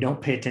up, when you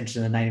don't pay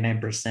attention to the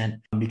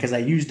 99%. Because I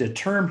used a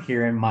term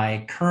here in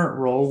my current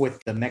role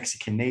with the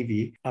Mexican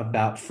Navy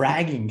about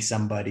fragging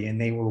somebody,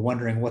 and they were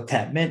wondering what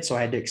that meant. So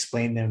I had to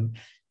explain them.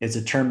 It's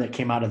a term that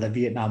came out of the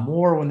Vietnam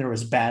War when there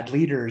was bad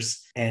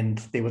leaders, and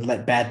they would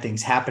let bad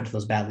things happen to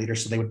those bad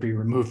leaders, so they would be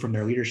removed from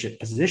their leadership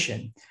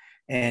position.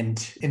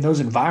 And in those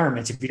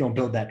environments, if you don't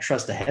build that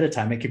trust ahead of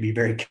time, it could be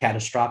very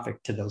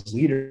catastrophic to those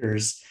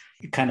leaders.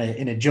 Kind of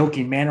in a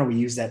joking manner, we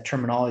use that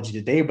terminology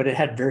today, but it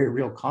had very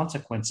real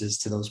consequences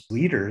to those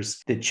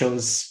leaders that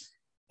chose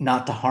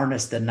not to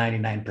harness the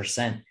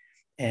 99%.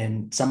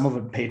 And some of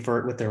them paid for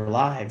it with their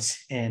lives.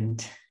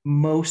 And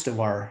most of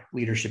our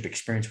leadership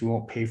experience, we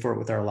won't pay for it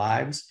with our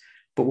lives,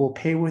 but we'll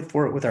pay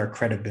for it with our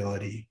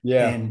credibility.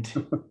 Yeah, and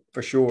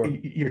for sure.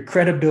 Your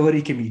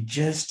credibility can be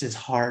just as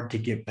hard to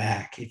get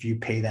back if you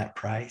pay that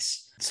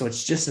price. So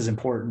it's just as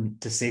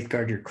important to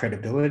safeguard your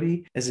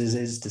credibility as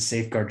it is to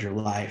safeguard your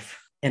life.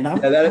 And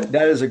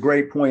that is a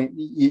great point.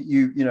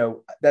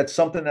 That's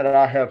something that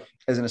I have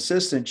as an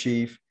assistant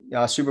chief.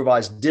 I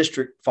supervise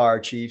district fire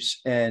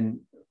chiefs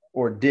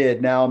or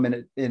did. Now I'm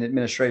in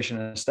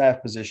administration and a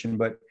staff position,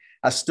 but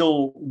I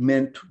still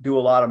do a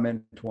lot of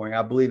mentoring.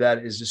 I believe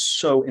that is just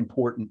so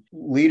important.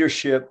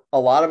 Leadership, a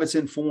lot of it's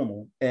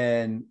informal,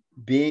 and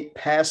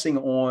passing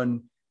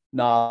on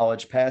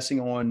knowledge, passing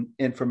on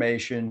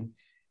information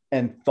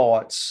and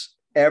thoughts.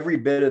 Every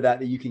bit of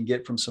that you can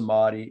get from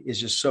somebody is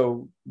just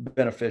so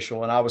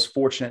beneficial. And I was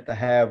fortunate to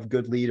have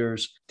good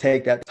leaders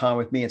take that time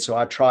with me. And so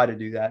I try to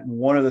do that. And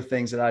one of the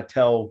things that I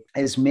tell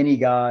as many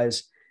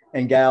guys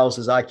and gals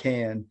as I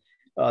can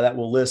that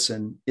will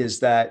listen is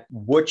that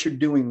what you're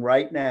doing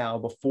right now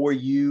before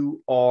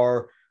you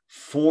are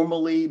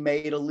formally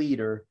made a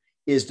leader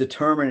is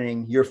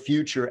determining your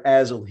future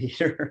as a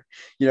leader,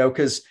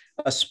 because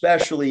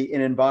especially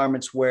in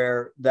environments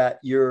where that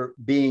you're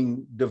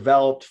being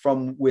developed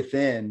from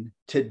within.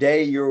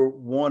 Today, you're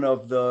one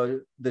of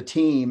the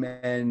team,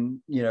 and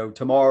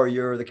tomorrow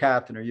you're the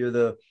captain or you're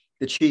the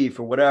chief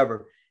or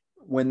whatever.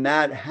 When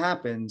that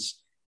happens,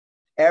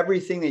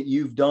 everything that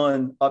you've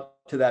done up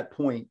to that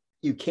point,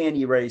 you can't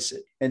erase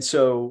it. And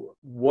so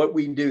what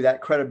we do,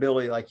 that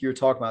credibility, like you're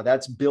talking about,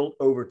 that's built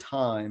over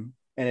time.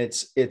 And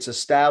it's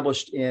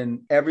established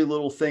in every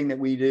little thing that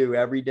we do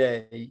every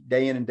day,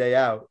 day in and day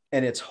out.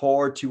 And it's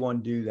hard to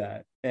undo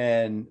that.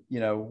 And,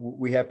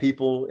 we have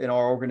people in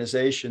our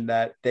organization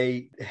that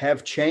they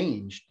have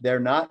changed. They're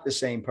not the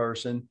same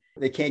person.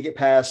 They can't get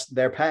past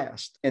their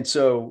past. And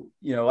so,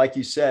 like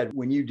you said,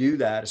 when you do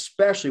that,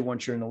 especially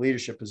once you're in the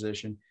leadership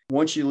position,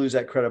 once you lose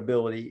that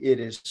credibility, it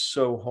is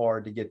so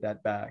hard to get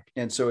that back.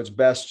 And so it's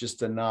best just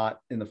to not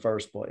in the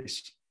first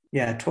place.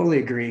 Yeah, I totally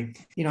agree.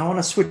 I want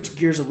to switch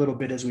gears a little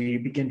bit as we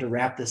begin to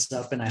wrap this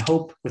up. And I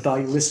hope with all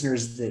you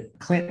listeners that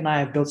Clint and I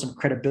have built some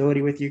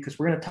credibility with you, because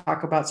we're going to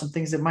talk about some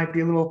things that might be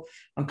a little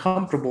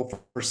uncomfortable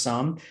for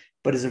some,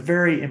 but is a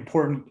very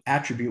important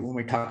attribute when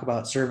we talk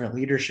about servant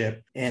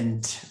leadership.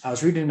 And I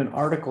was reading an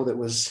article that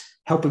was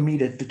helping me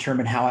to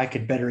determine how I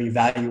could better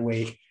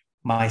evaluate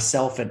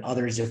myself and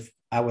others if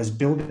I was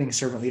building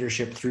servant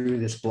leadership through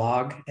this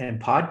blog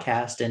and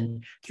podcast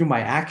and through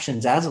my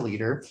actions as a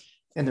leader.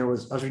 And I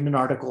was reading an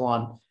article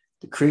on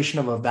the creation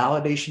of a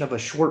validation of a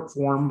short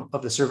form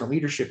of the servant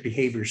leadership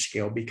behavior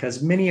scale,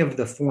 because many of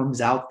the forms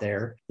out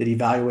there that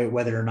evaluate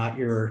whether or not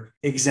you're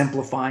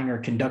exemplifying or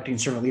conducting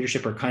servant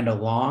leadership are kind of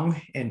long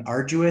and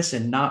arduous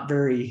and not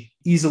very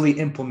easily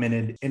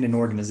implemented in an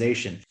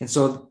organization. And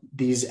so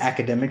these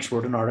academics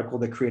wrote an article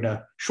that created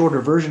a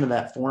shorter version of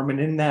that form. And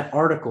in that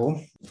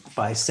article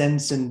by Sen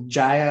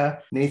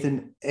Sanjaya,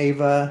 Nathan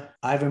Ava,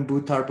 Ivan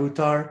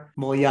Butar,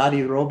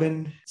 Moyadi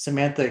Robin,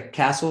 Samantha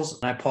Castles,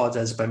 and I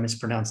apologize if I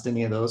mispronounced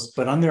any of those,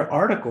 but on their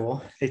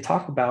article, they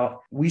talk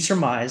about, we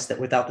surmise that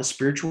without the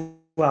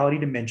spirituality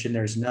dimension,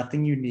 there's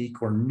nothing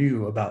unique or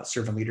new about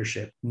servant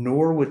leadership,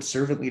 nor would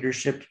servant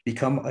leadership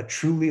become a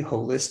truly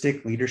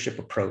holistic leadership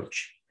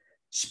approach.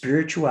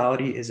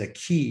 Spirituality is a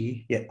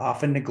key, yet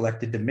often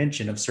neglected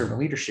dimension of servant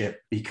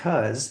leadership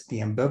because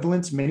the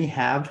ambivalence many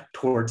have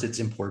towards its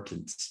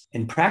importance.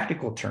 In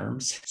practical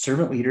terms,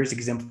 servant leaders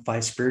exemplify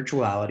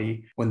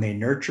spirituality when they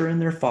nurture in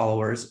their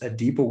followers a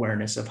deep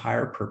awareness of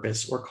higher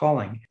purpose or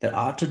calling that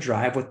ought to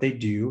drive what they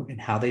do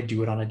and how they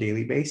do it on a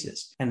daily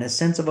basis, and a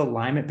sense of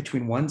alignment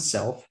between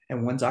oneself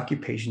and one's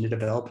occupation to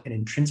develop an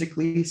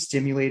intrinsically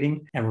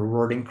stimulating and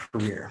rewarding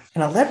career.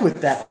 And I led with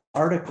that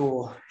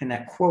article and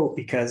that quote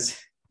because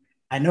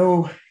I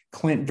know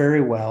Clint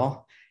very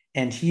well,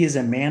 and he is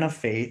a man of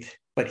faith,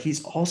 but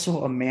he's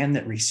also a man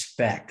that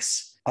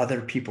respects other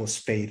people's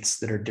faiths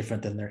that are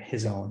different than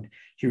his own.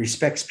 He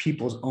respects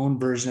people's own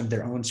version of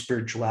their own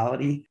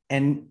spirituality.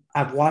 And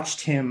I've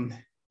watched him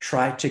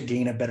try to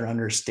gain a better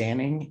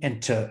understanding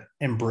and to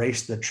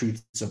embrace the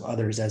truths of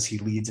others as he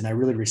leads. And I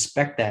really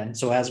respect that. And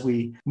so as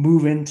we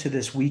move into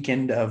this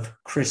weekend of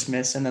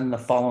Christmas and then the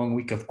following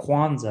week of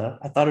Kwanzaa,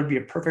 I thought it'd be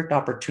a perfect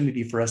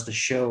opportunity for us to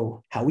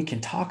show how we can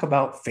talk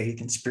about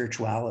faith and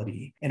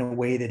spirituality in a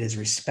way that is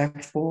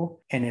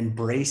respectful and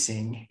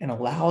embracing and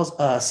allows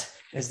us,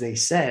 as they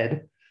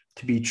said,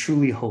 to be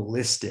truly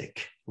holistic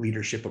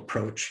leadership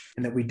approach,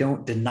 and that we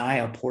don't deny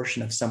a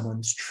portion of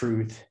someone's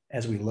truth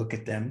as we look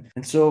at them.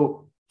 And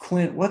so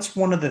Clint, what's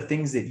one of the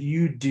things that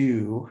you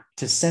do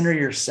to center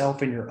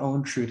yourself in your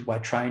own truth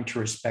while trying to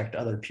respect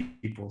other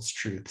people's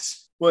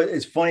truths? Well,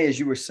 it's funny, as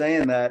you were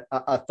saying that,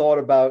 I thought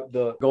about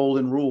the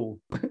golden rule,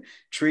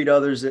 treat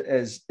others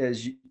as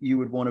you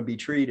would want to be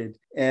treated.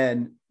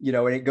 And,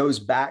 and it goes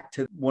back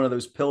to one of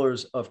those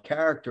pillars of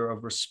character,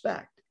 of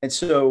respect. And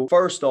so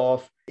first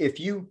off, if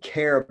you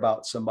care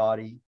about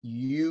somebody,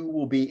 you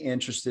will be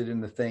interested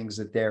in the things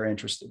that they're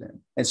interested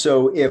in. And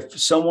so if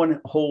someone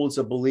holds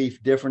a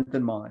belief different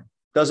than mine,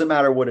 doesn't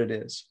matter what it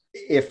is,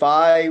 if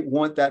I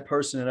want that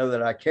person to know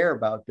that I care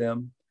about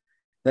them,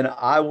 then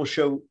I will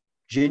show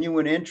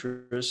genuine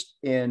interest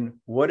in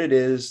what it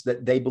is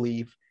that they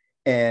believe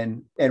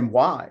and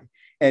why.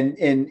 And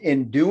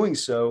in doing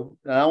so,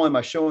 not only am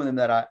I showing them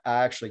that I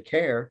actually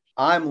care,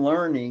 I'm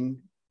learning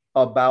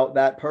about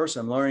that person.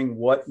 I'm learning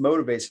what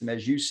motivates them,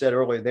 as you said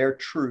earlier, their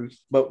truth,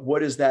 but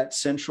what is that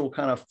central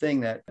kind of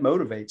thing that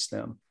motivates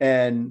them?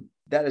 And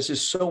that is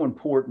just so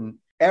important.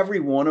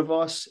 Every one of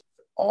us,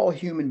 all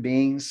human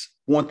beings,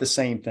 want the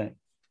same thing.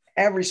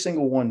 Every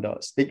single one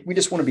does. We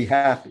just want to be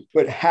happy.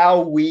 But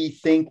how we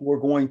think we're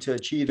going to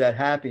achieve that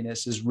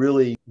happiness is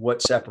really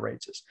what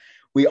separates us.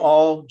 We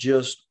all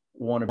just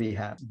want to be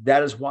happy.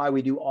 That is why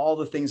we do all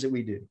the things that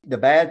we do. The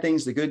bad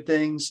things, the good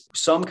things,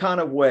 some kind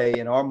of way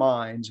in our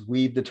minds,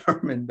 we've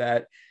determined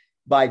that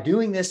by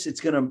doing this,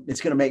 it's going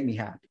to make me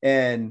happy.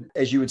 And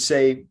as you would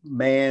say,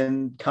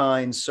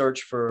 mankind's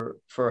search for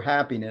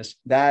happiness,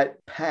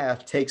 that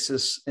path takes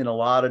us in a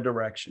lot of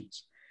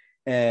directions.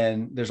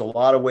 And there's a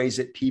lot of ways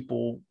that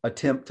people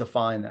attempt to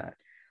find that.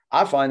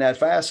 I find that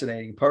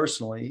fascinating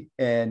personally.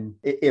 And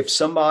if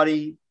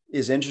somebody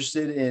is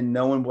interested in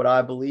knowing what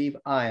I believe,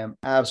 I am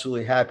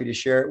absolutely happy to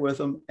share it with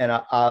them. And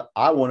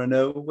I want to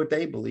know what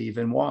they believe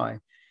and why.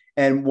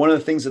 And one of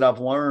the things that I've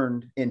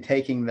learned in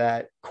taking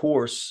that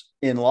course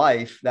in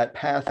life, that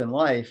path in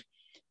life,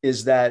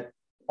 is that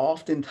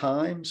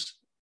oftentimes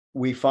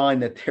we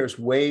find that there's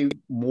way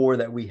more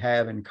that we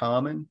have in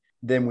common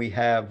than we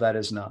have that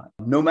is not.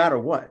 No matter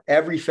what,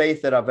 every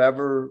faith that I've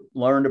ever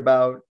learned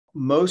about,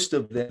 most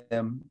of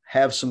them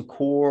have some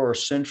core or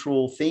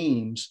central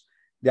themes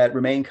that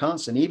remain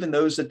constant. Even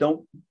those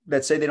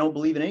that say they don't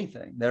believe in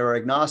anything, that are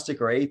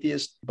agnostic or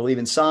atheist, believe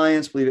in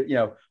science,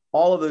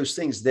 all of those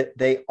things, that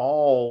they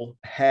all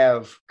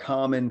have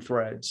common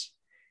threads.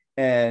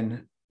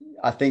 And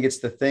I think it's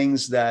the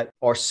things that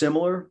are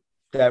similar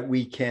that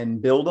we can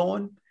build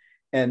on,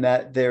 and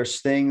that there's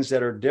things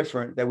that are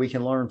different that we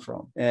can learn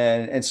from.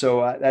 And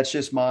so that's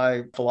just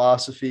my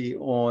philosophy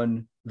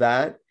on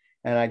that.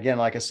 And again,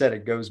 like I said,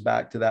 it goes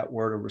back to that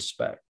word of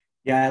respect.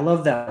 Yeah, I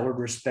love that word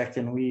respect.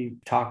 And we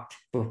talked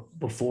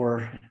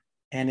before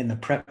and in the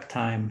prep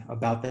time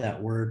about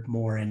that word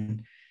more.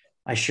 And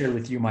I shared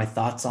with you my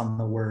thoughts on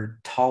the word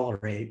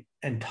tolerate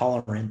and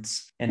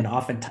tolerance. And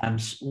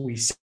oftentimes we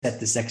set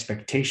this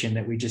expectation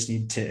that we just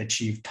need to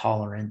achieve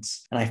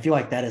tolerance. And I feel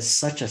like that is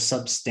such a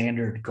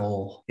substandard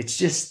goal. It's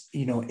just,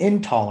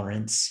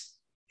 intolerance.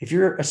 If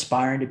you're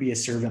aspiring to be a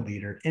servant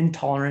leader,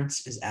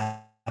 intolerance is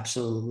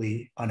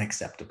absolutely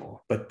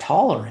unacceptable. But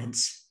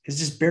tolerance is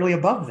just barely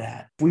above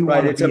that. We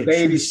want it's a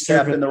baby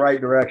step in the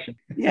right direction.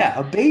 Yeah,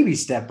 a baby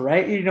step,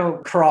 right?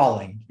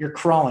 Crawling. You're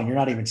crawling. You're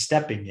not even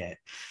stepping yet,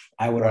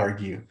 I would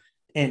argue.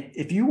 And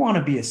if you want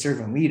to be a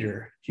servant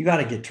leader, you got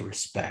to get to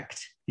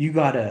respect. You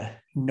got to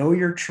know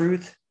your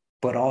truth,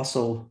 but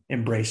also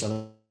embrace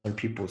other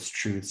people's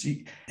truths.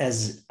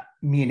 As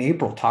me and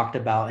April talked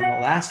about in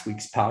last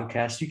week's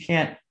podcast, you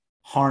can't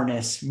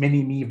harness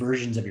mini me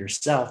versions of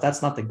yourself.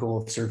 That's not the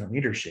goal of servant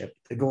leadership.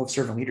 The goal of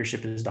servant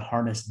leadership is to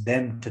harness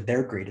them to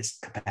their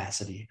greatest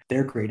capacity,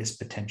 their greatest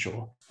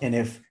potential. And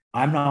if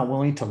I'm not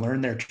willing to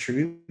learn their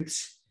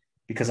truths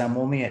because I'm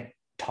only at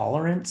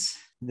tolerance,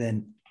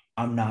 then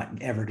I'm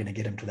not ever going to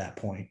get them to that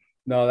point.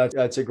 No,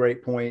 that's a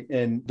great point.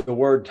 And the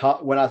word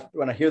when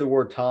I hear the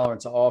word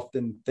tolerance, I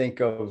often think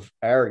of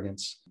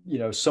arrogance.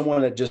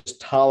 Someone that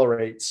just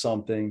tolerates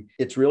something,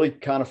 it's really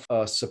kind of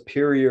a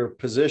superior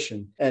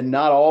position. And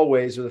not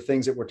always are the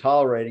things that we're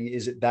tolerating,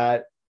 is it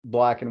that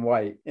black and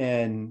white?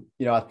 And,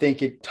 I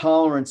think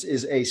tolerance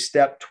is a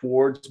step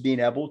towards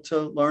being able to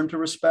learn to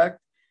respect.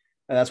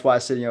 And that's why I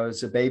said,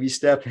 it's a baby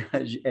step,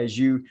 as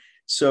you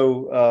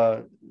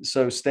so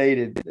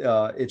stated.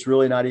 It's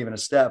really not even a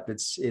step.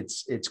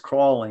 It's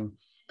crawling.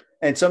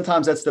 And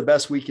sometimes that's the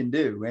best we can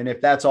do. And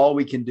if that's all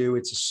we can do,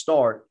 it's a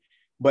start.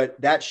 But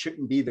that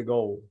shouldn't be the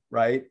goal,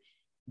 right?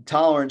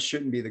 Tolerance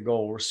shouldn't be the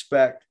goal.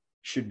 Respect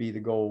should be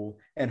the goal,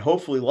 and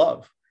hopefully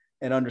love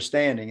and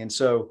understanding. And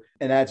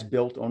that's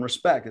built on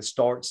respect. It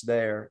starts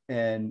there,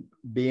 and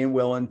being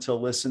willing to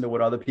listen to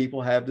what other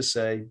people have to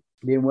say,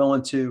 being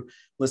willing to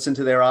listen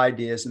to their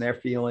ideas and their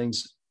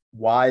feelings,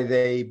 why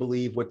they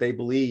believe what they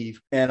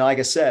believe. And like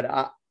I said,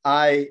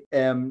 I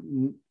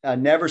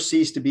never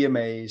cease to be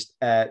amazed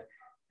at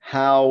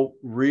how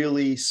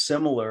really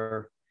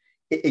similar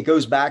it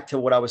goes back to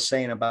what I was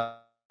saying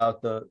about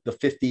the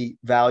 50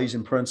 values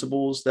and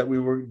principles that we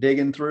were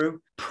digging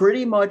through.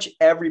 Pretty much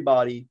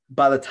everybody,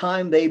 by the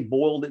time they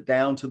boiled it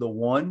down to the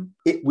one,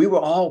 we were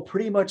all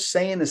pretty much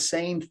saying the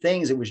same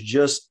things. It was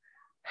just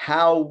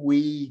how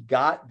we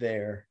got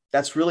there.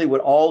 That's really what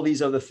all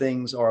these other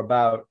things are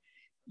about.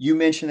 You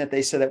mentioned that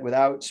they said that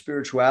without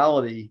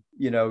spirituality,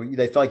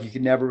 they felt like you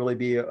could never really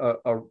be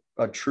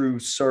a true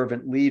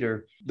servant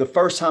leader. The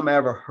first time I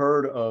ever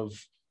heard of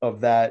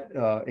that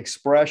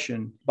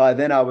expression, by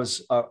then I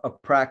was a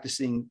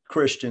practicing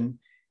Christian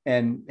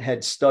and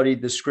had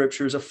studied the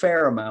scriptures a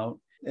fair amount.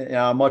 And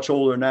I'm much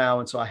older now,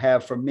 and so I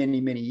have for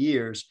many, many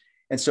years.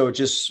 And so it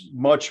just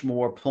much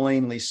more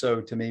plainly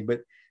so to me.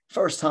 But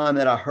first time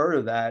that I heard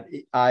of that,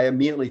 I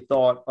immediately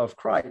thought of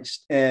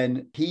Christ.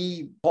 And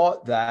he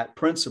taught that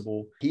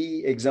principle.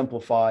 He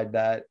exemplified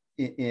that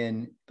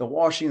in the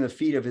washing of the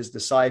feet of his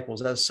disciples.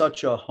 That's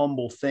such a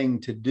humble thing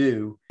to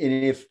do.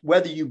 And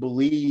whether you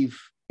believe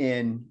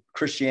in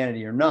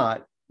Christianity or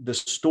not, the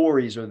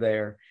stories are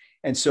there.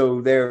 And so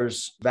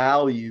there's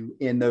value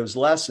in those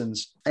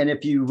lessons. And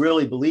if you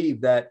really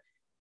believe that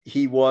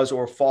he was,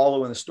 or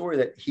follow in the story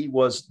that he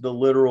was the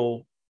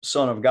literal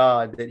Son of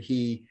God, that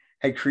he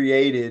had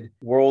created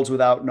worlds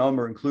without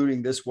number,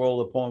 including this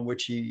world upon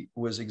which he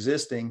was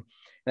existing,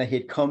 and that he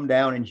had come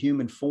down in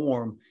human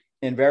form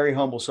in very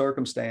humble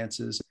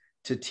circumstances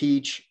to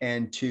teach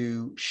and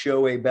to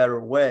show a better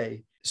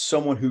way,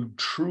 someone who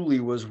truly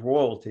was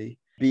royalty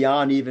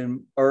beyond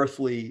even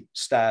earthly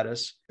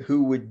status,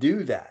 who would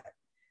do that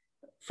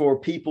for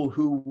people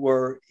who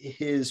were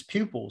his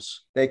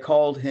pupils. They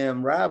called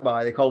him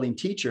rabbi, they called him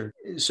teacher.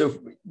 So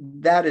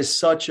that is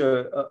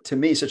to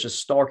me, such a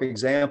stark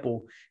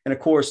example. And of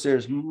course,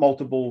 there's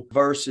multiple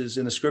verses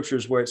in the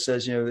scriptures where it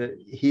says, that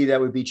he that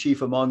would be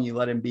chief among you,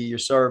 let him be your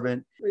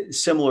servant.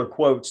 Similar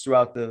quotes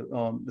throughout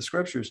the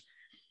scriptures.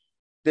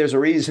 There's a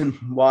reason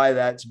why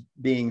that's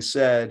being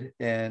said,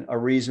 and a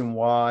reason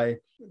why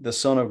the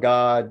Son of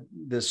God,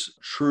 this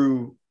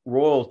true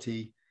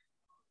royalty,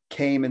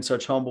 came in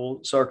such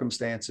humble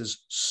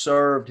circumstances,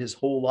 served his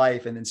whole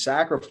life, and then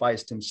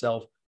sacrificed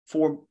himself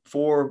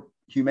for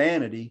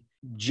humanity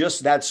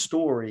just that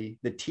story,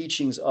 the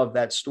teachings of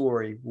that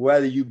story,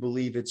 whether you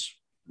believe it's,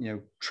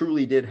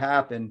 truly did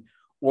happen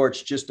or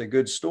it's just a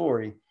good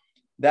story,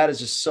 that is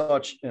just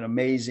such an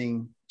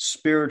amazing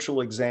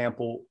spiritual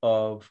example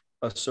of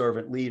a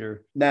servant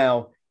leader.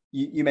 Now,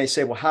 you may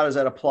say, well, how does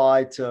that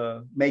apply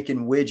to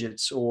making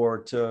widgets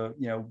or to,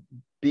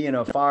 being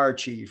a fire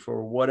chief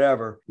or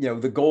whatever?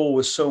 The goal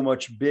was so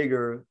much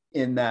bigger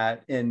in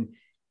that. And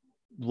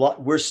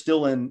we're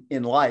still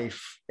in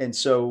life. And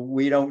so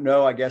we don't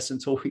know, I guess,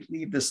 until we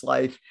leave this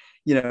life,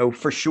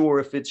 for sure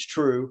if it's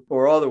true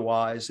or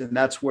otherwise. And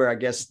that's where I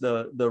guess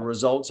the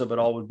results of it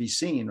all would be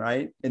seen,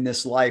 right? In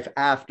this life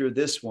after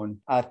this one.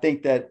 I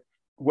think that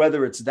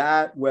whether it's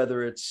that,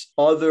 whether it's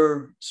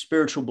other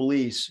spiritual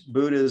beliefs,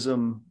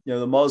 Buddhism,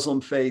 the Muslim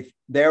faith,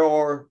 there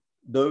are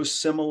those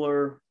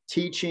similar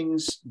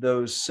teachings,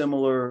 those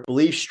similar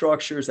belief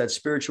structures, that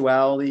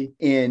spirituality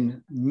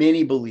in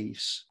many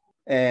beliefs.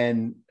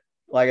 And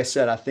like I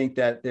said, I think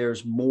that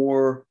there's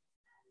more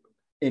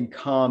in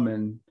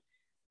common,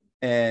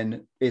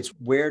 and it's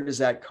where does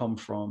that come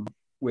from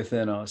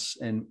within us,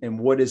 and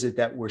what is it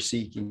that we're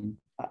seeking?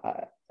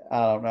 I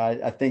don't know.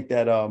 I think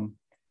that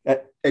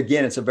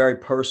again, it's a very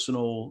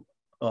personal,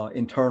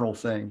 internal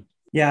thing.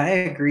 Yeah, I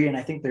agree, and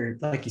I think there,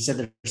 like you said,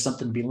 there's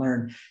something to be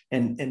learned,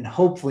 and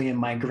hopefully, in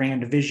my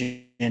grand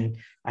vision,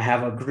 I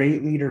have a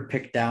great leader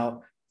picked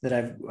out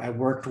that I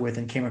worked with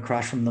and came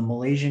across from the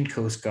Malaysian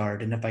Coast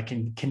Guard. And if I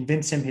can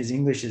convince him his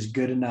English is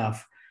good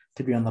enough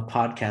to be on the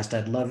podcast,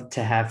 I'd love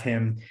to have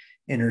him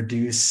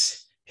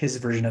introduce his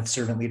version of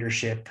servant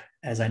leadership,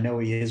 as I know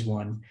he is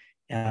one,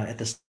 at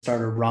the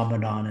start of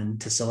Ramadan,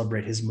 and to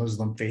celebrate his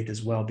Muslim faith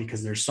as well,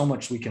 because there's so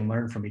much we can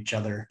learn from each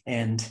other.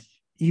 And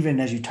even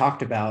as you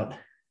talked about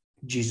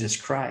Jesus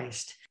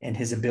Christ and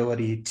his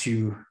ability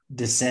to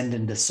descend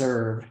and to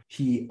serve,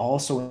 he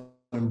also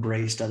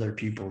embraced other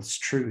people's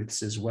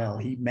truths as well.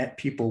 He met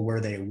people where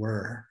they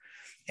were.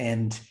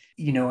 And,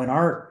 in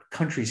our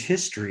country's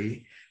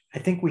history, I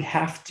think we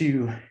have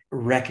to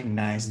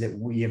recognize that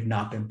we have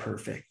not been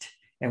perfect,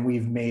 and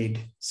we've made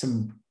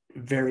some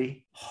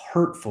very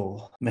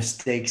hurtful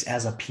mistakes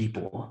as a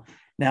people.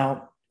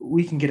 Now,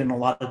 we can get in a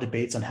lot of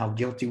debates on how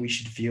guilty we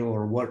should feel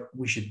or what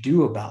we should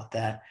do about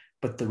that.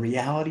 But the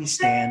reality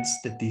stands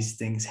that these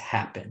things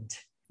happened.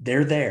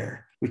 They're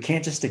there. We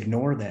can't just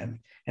ignore them.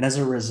 And as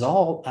a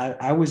result,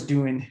 I was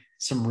doing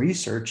some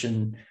research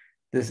in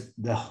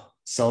the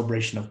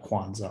celebration of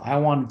Kwanzaa. I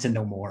wanted to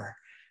know more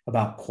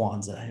about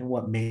Kwanzaa and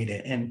what made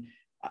it. And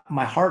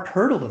my heart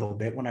hurt a little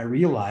bit when I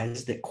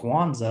realized that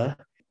Kwanzaa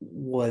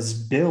was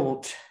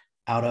built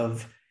out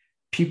of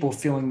people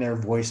feeling their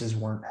voices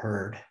weren't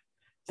heard,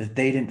 that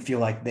they didn't feel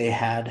like they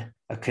had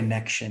a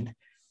connection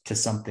to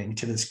something,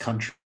 to this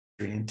country,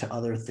 and to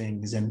other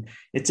things. And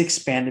it's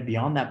expanded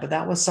beyond that. But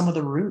that was some of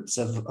the roots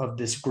of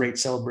this great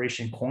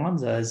celebration,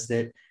 Kwanzaa, is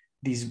that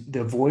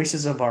the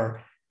voices of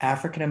our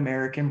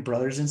African-American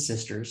brothers and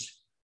sisters,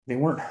 they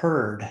weren't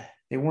heard,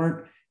 they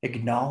weren't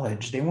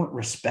acknowledged, they weren't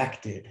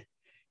respected.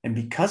 And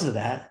because of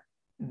that,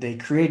 they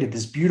created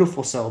this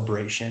beautiful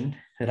celebration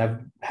that I've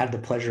had the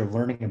pleasure of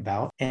learning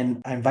about.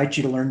 And I invite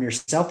you to learn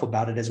yourself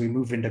about it as we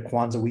move into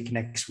Kwanzaa week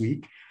next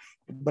week.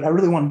 But I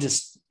really want to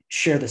just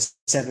share the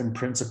 7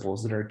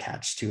 principles that are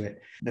attached to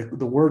it.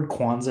 The word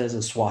Kwanzaa is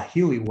a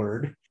Swahili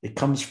word. It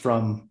comes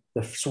from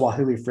the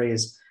Swahili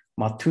phrase,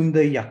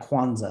 Matunda ya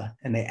Kwanzaa,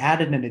 and they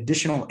added an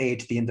additional A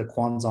to the end of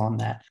Kwanzaa on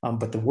that.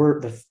 But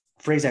the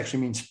phrase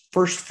actually means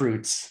first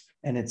fruits,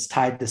 and it's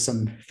tied to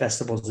some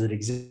festivals that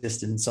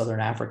exist in Southern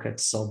Africa to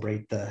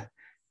celebrate the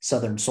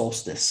southern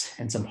solstice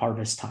and some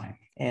harvest time.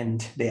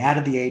 And they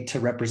added the A to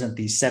represent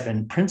these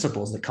 7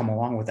 principles that come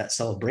along with that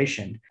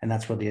celebration. And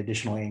that's where the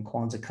additional A in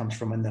Kwanzaa comes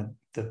from. And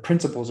the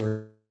principles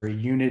are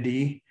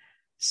unity,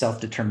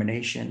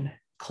 self-determination,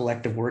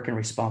 collective work and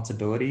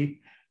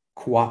responsibility,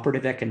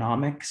 cooperative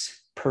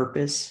economics,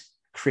 purpose,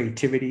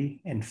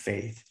 creativity, and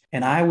faith.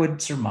 And I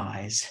would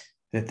surmise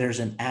that there's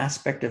an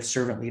aspect of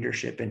servant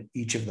leadership in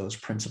each of those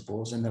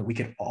principles, and that we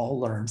can all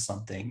learn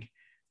something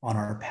on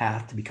our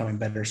path to becoming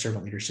better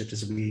servant leadership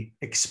as we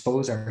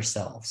expose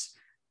ourselves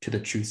to the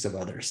truths of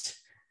others.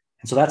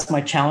 And so that's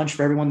my challenge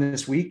for everyone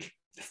this week.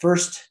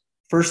 First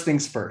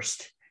things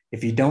first.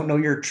 If you don't know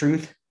your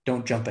truth,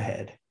 don't jump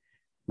ahead.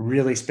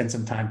 Really spend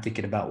some time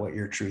thinking about what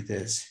your truth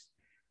is.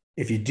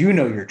 If you do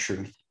know your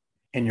truth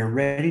and you're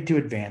ready to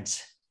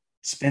advance,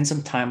 spend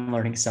some time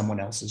learning someone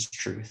else's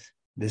truth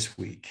this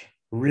week.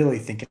 Really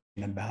thinking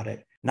about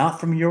it,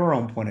 not from your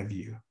own point of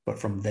view, but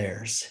from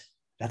theirs.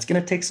 That's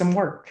going to take some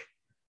work.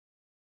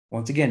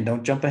 Once again,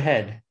 don't jump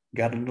ahead. You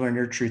got to learn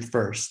your truth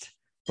first.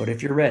 But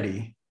if you're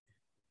ready,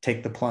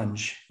 take the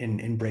plunge and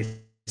embrace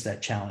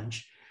that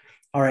challenge.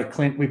 All right,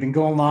 Clint, we've been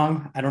going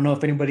long. I don't know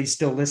if anybody's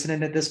still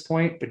listening at this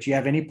point, but do you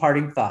have any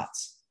parting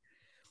thoughts?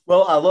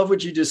 Well, I love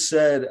what you just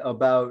said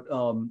about,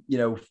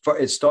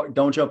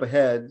 don't jump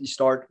ahead.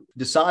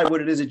 Decide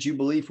what it is that you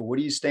believe for. What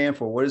do you stand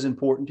for? What is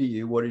important to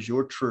you? What is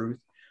your truth?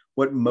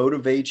 What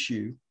motivates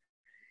you?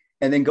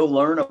 And then go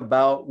learn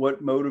about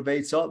what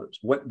motivates others,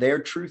 what their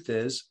truth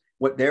is,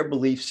 what their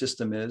belief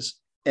system is.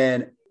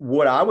 And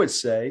what I would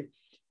say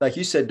like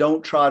you said,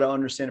 don't try to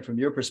understand it from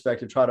your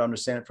perspective, try to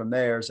understand it from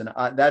theirs. And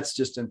that's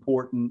just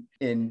important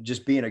in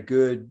just being a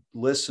good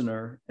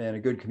listener and a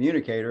good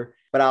communicator.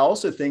 But I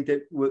also think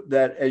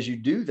that as you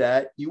do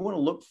that, you want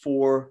to look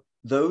for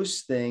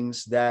those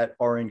things that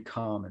are in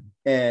common.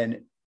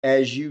 And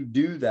as you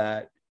do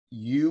that,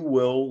 you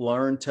will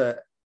learn to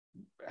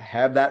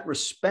have that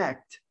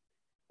respect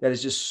that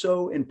is just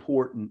so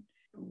important.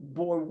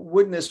 Boy,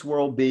 wouldn't this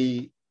world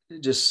be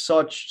just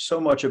so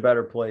much a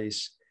better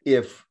place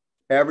if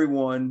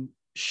everyone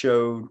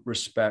showed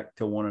respect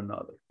to one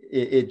another?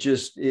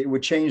 It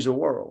would change the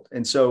world.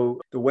 And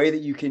so the way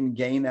that you can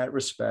gain that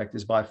respect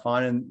is by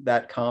finding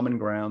that common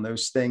ground,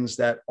 those things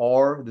that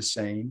are the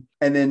same,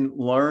 and then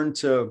learn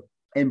to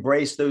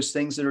embrace those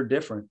things that are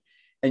different.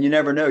 And you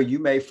never know, you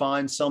may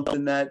find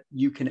something that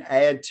you can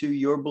add to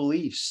your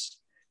beliefs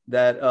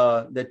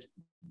that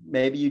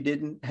maybe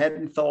you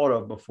hadn't thought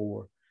of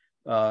before.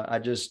 I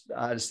just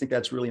think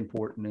that's really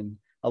important. And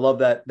I love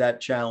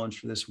that challenge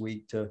for this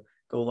week to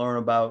go learn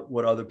about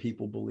what other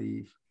people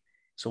believe.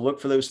 So look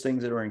for those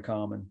things that are in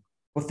common.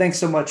 Well, thanks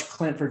so much,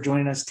 Clint, for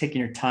joining us,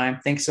 taking your time.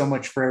 Thanks so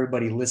much for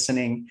everybody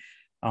listening.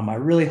 I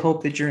really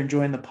hope that you're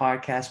enjoying the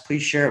podcast.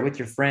 Please share it with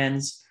your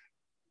friends.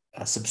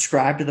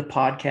 Subscribe to the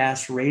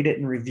podcast, rate it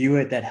and review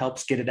it. That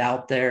helps get it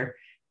out there.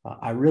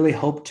 I really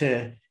hope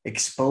to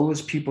expose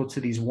people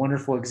to these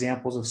wonderful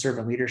examples of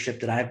servant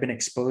leadership that I've been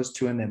exposed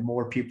to, and that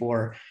more people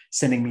are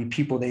sending me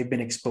people they've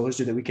been exposed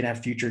to, that we can have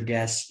future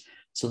guests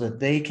so that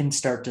they can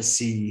start to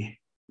see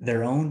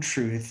their own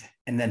truth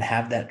and then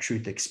have that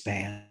truth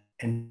expand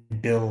and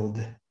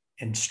build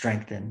and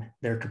strengthen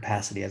their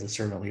capacity as a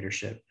servant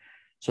leadership.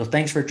 So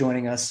thanks for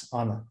joining us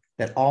on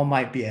That All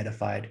Might Be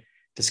Edified,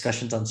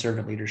 discussions on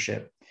servant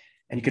leadership.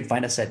 And you can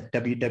find us at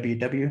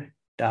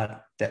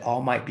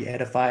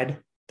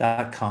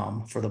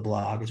www.thatallmightbeedified.com for the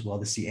blog as well,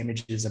 to see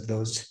images of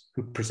those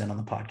who present on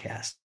the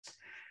podcast.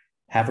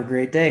 Have a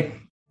great day.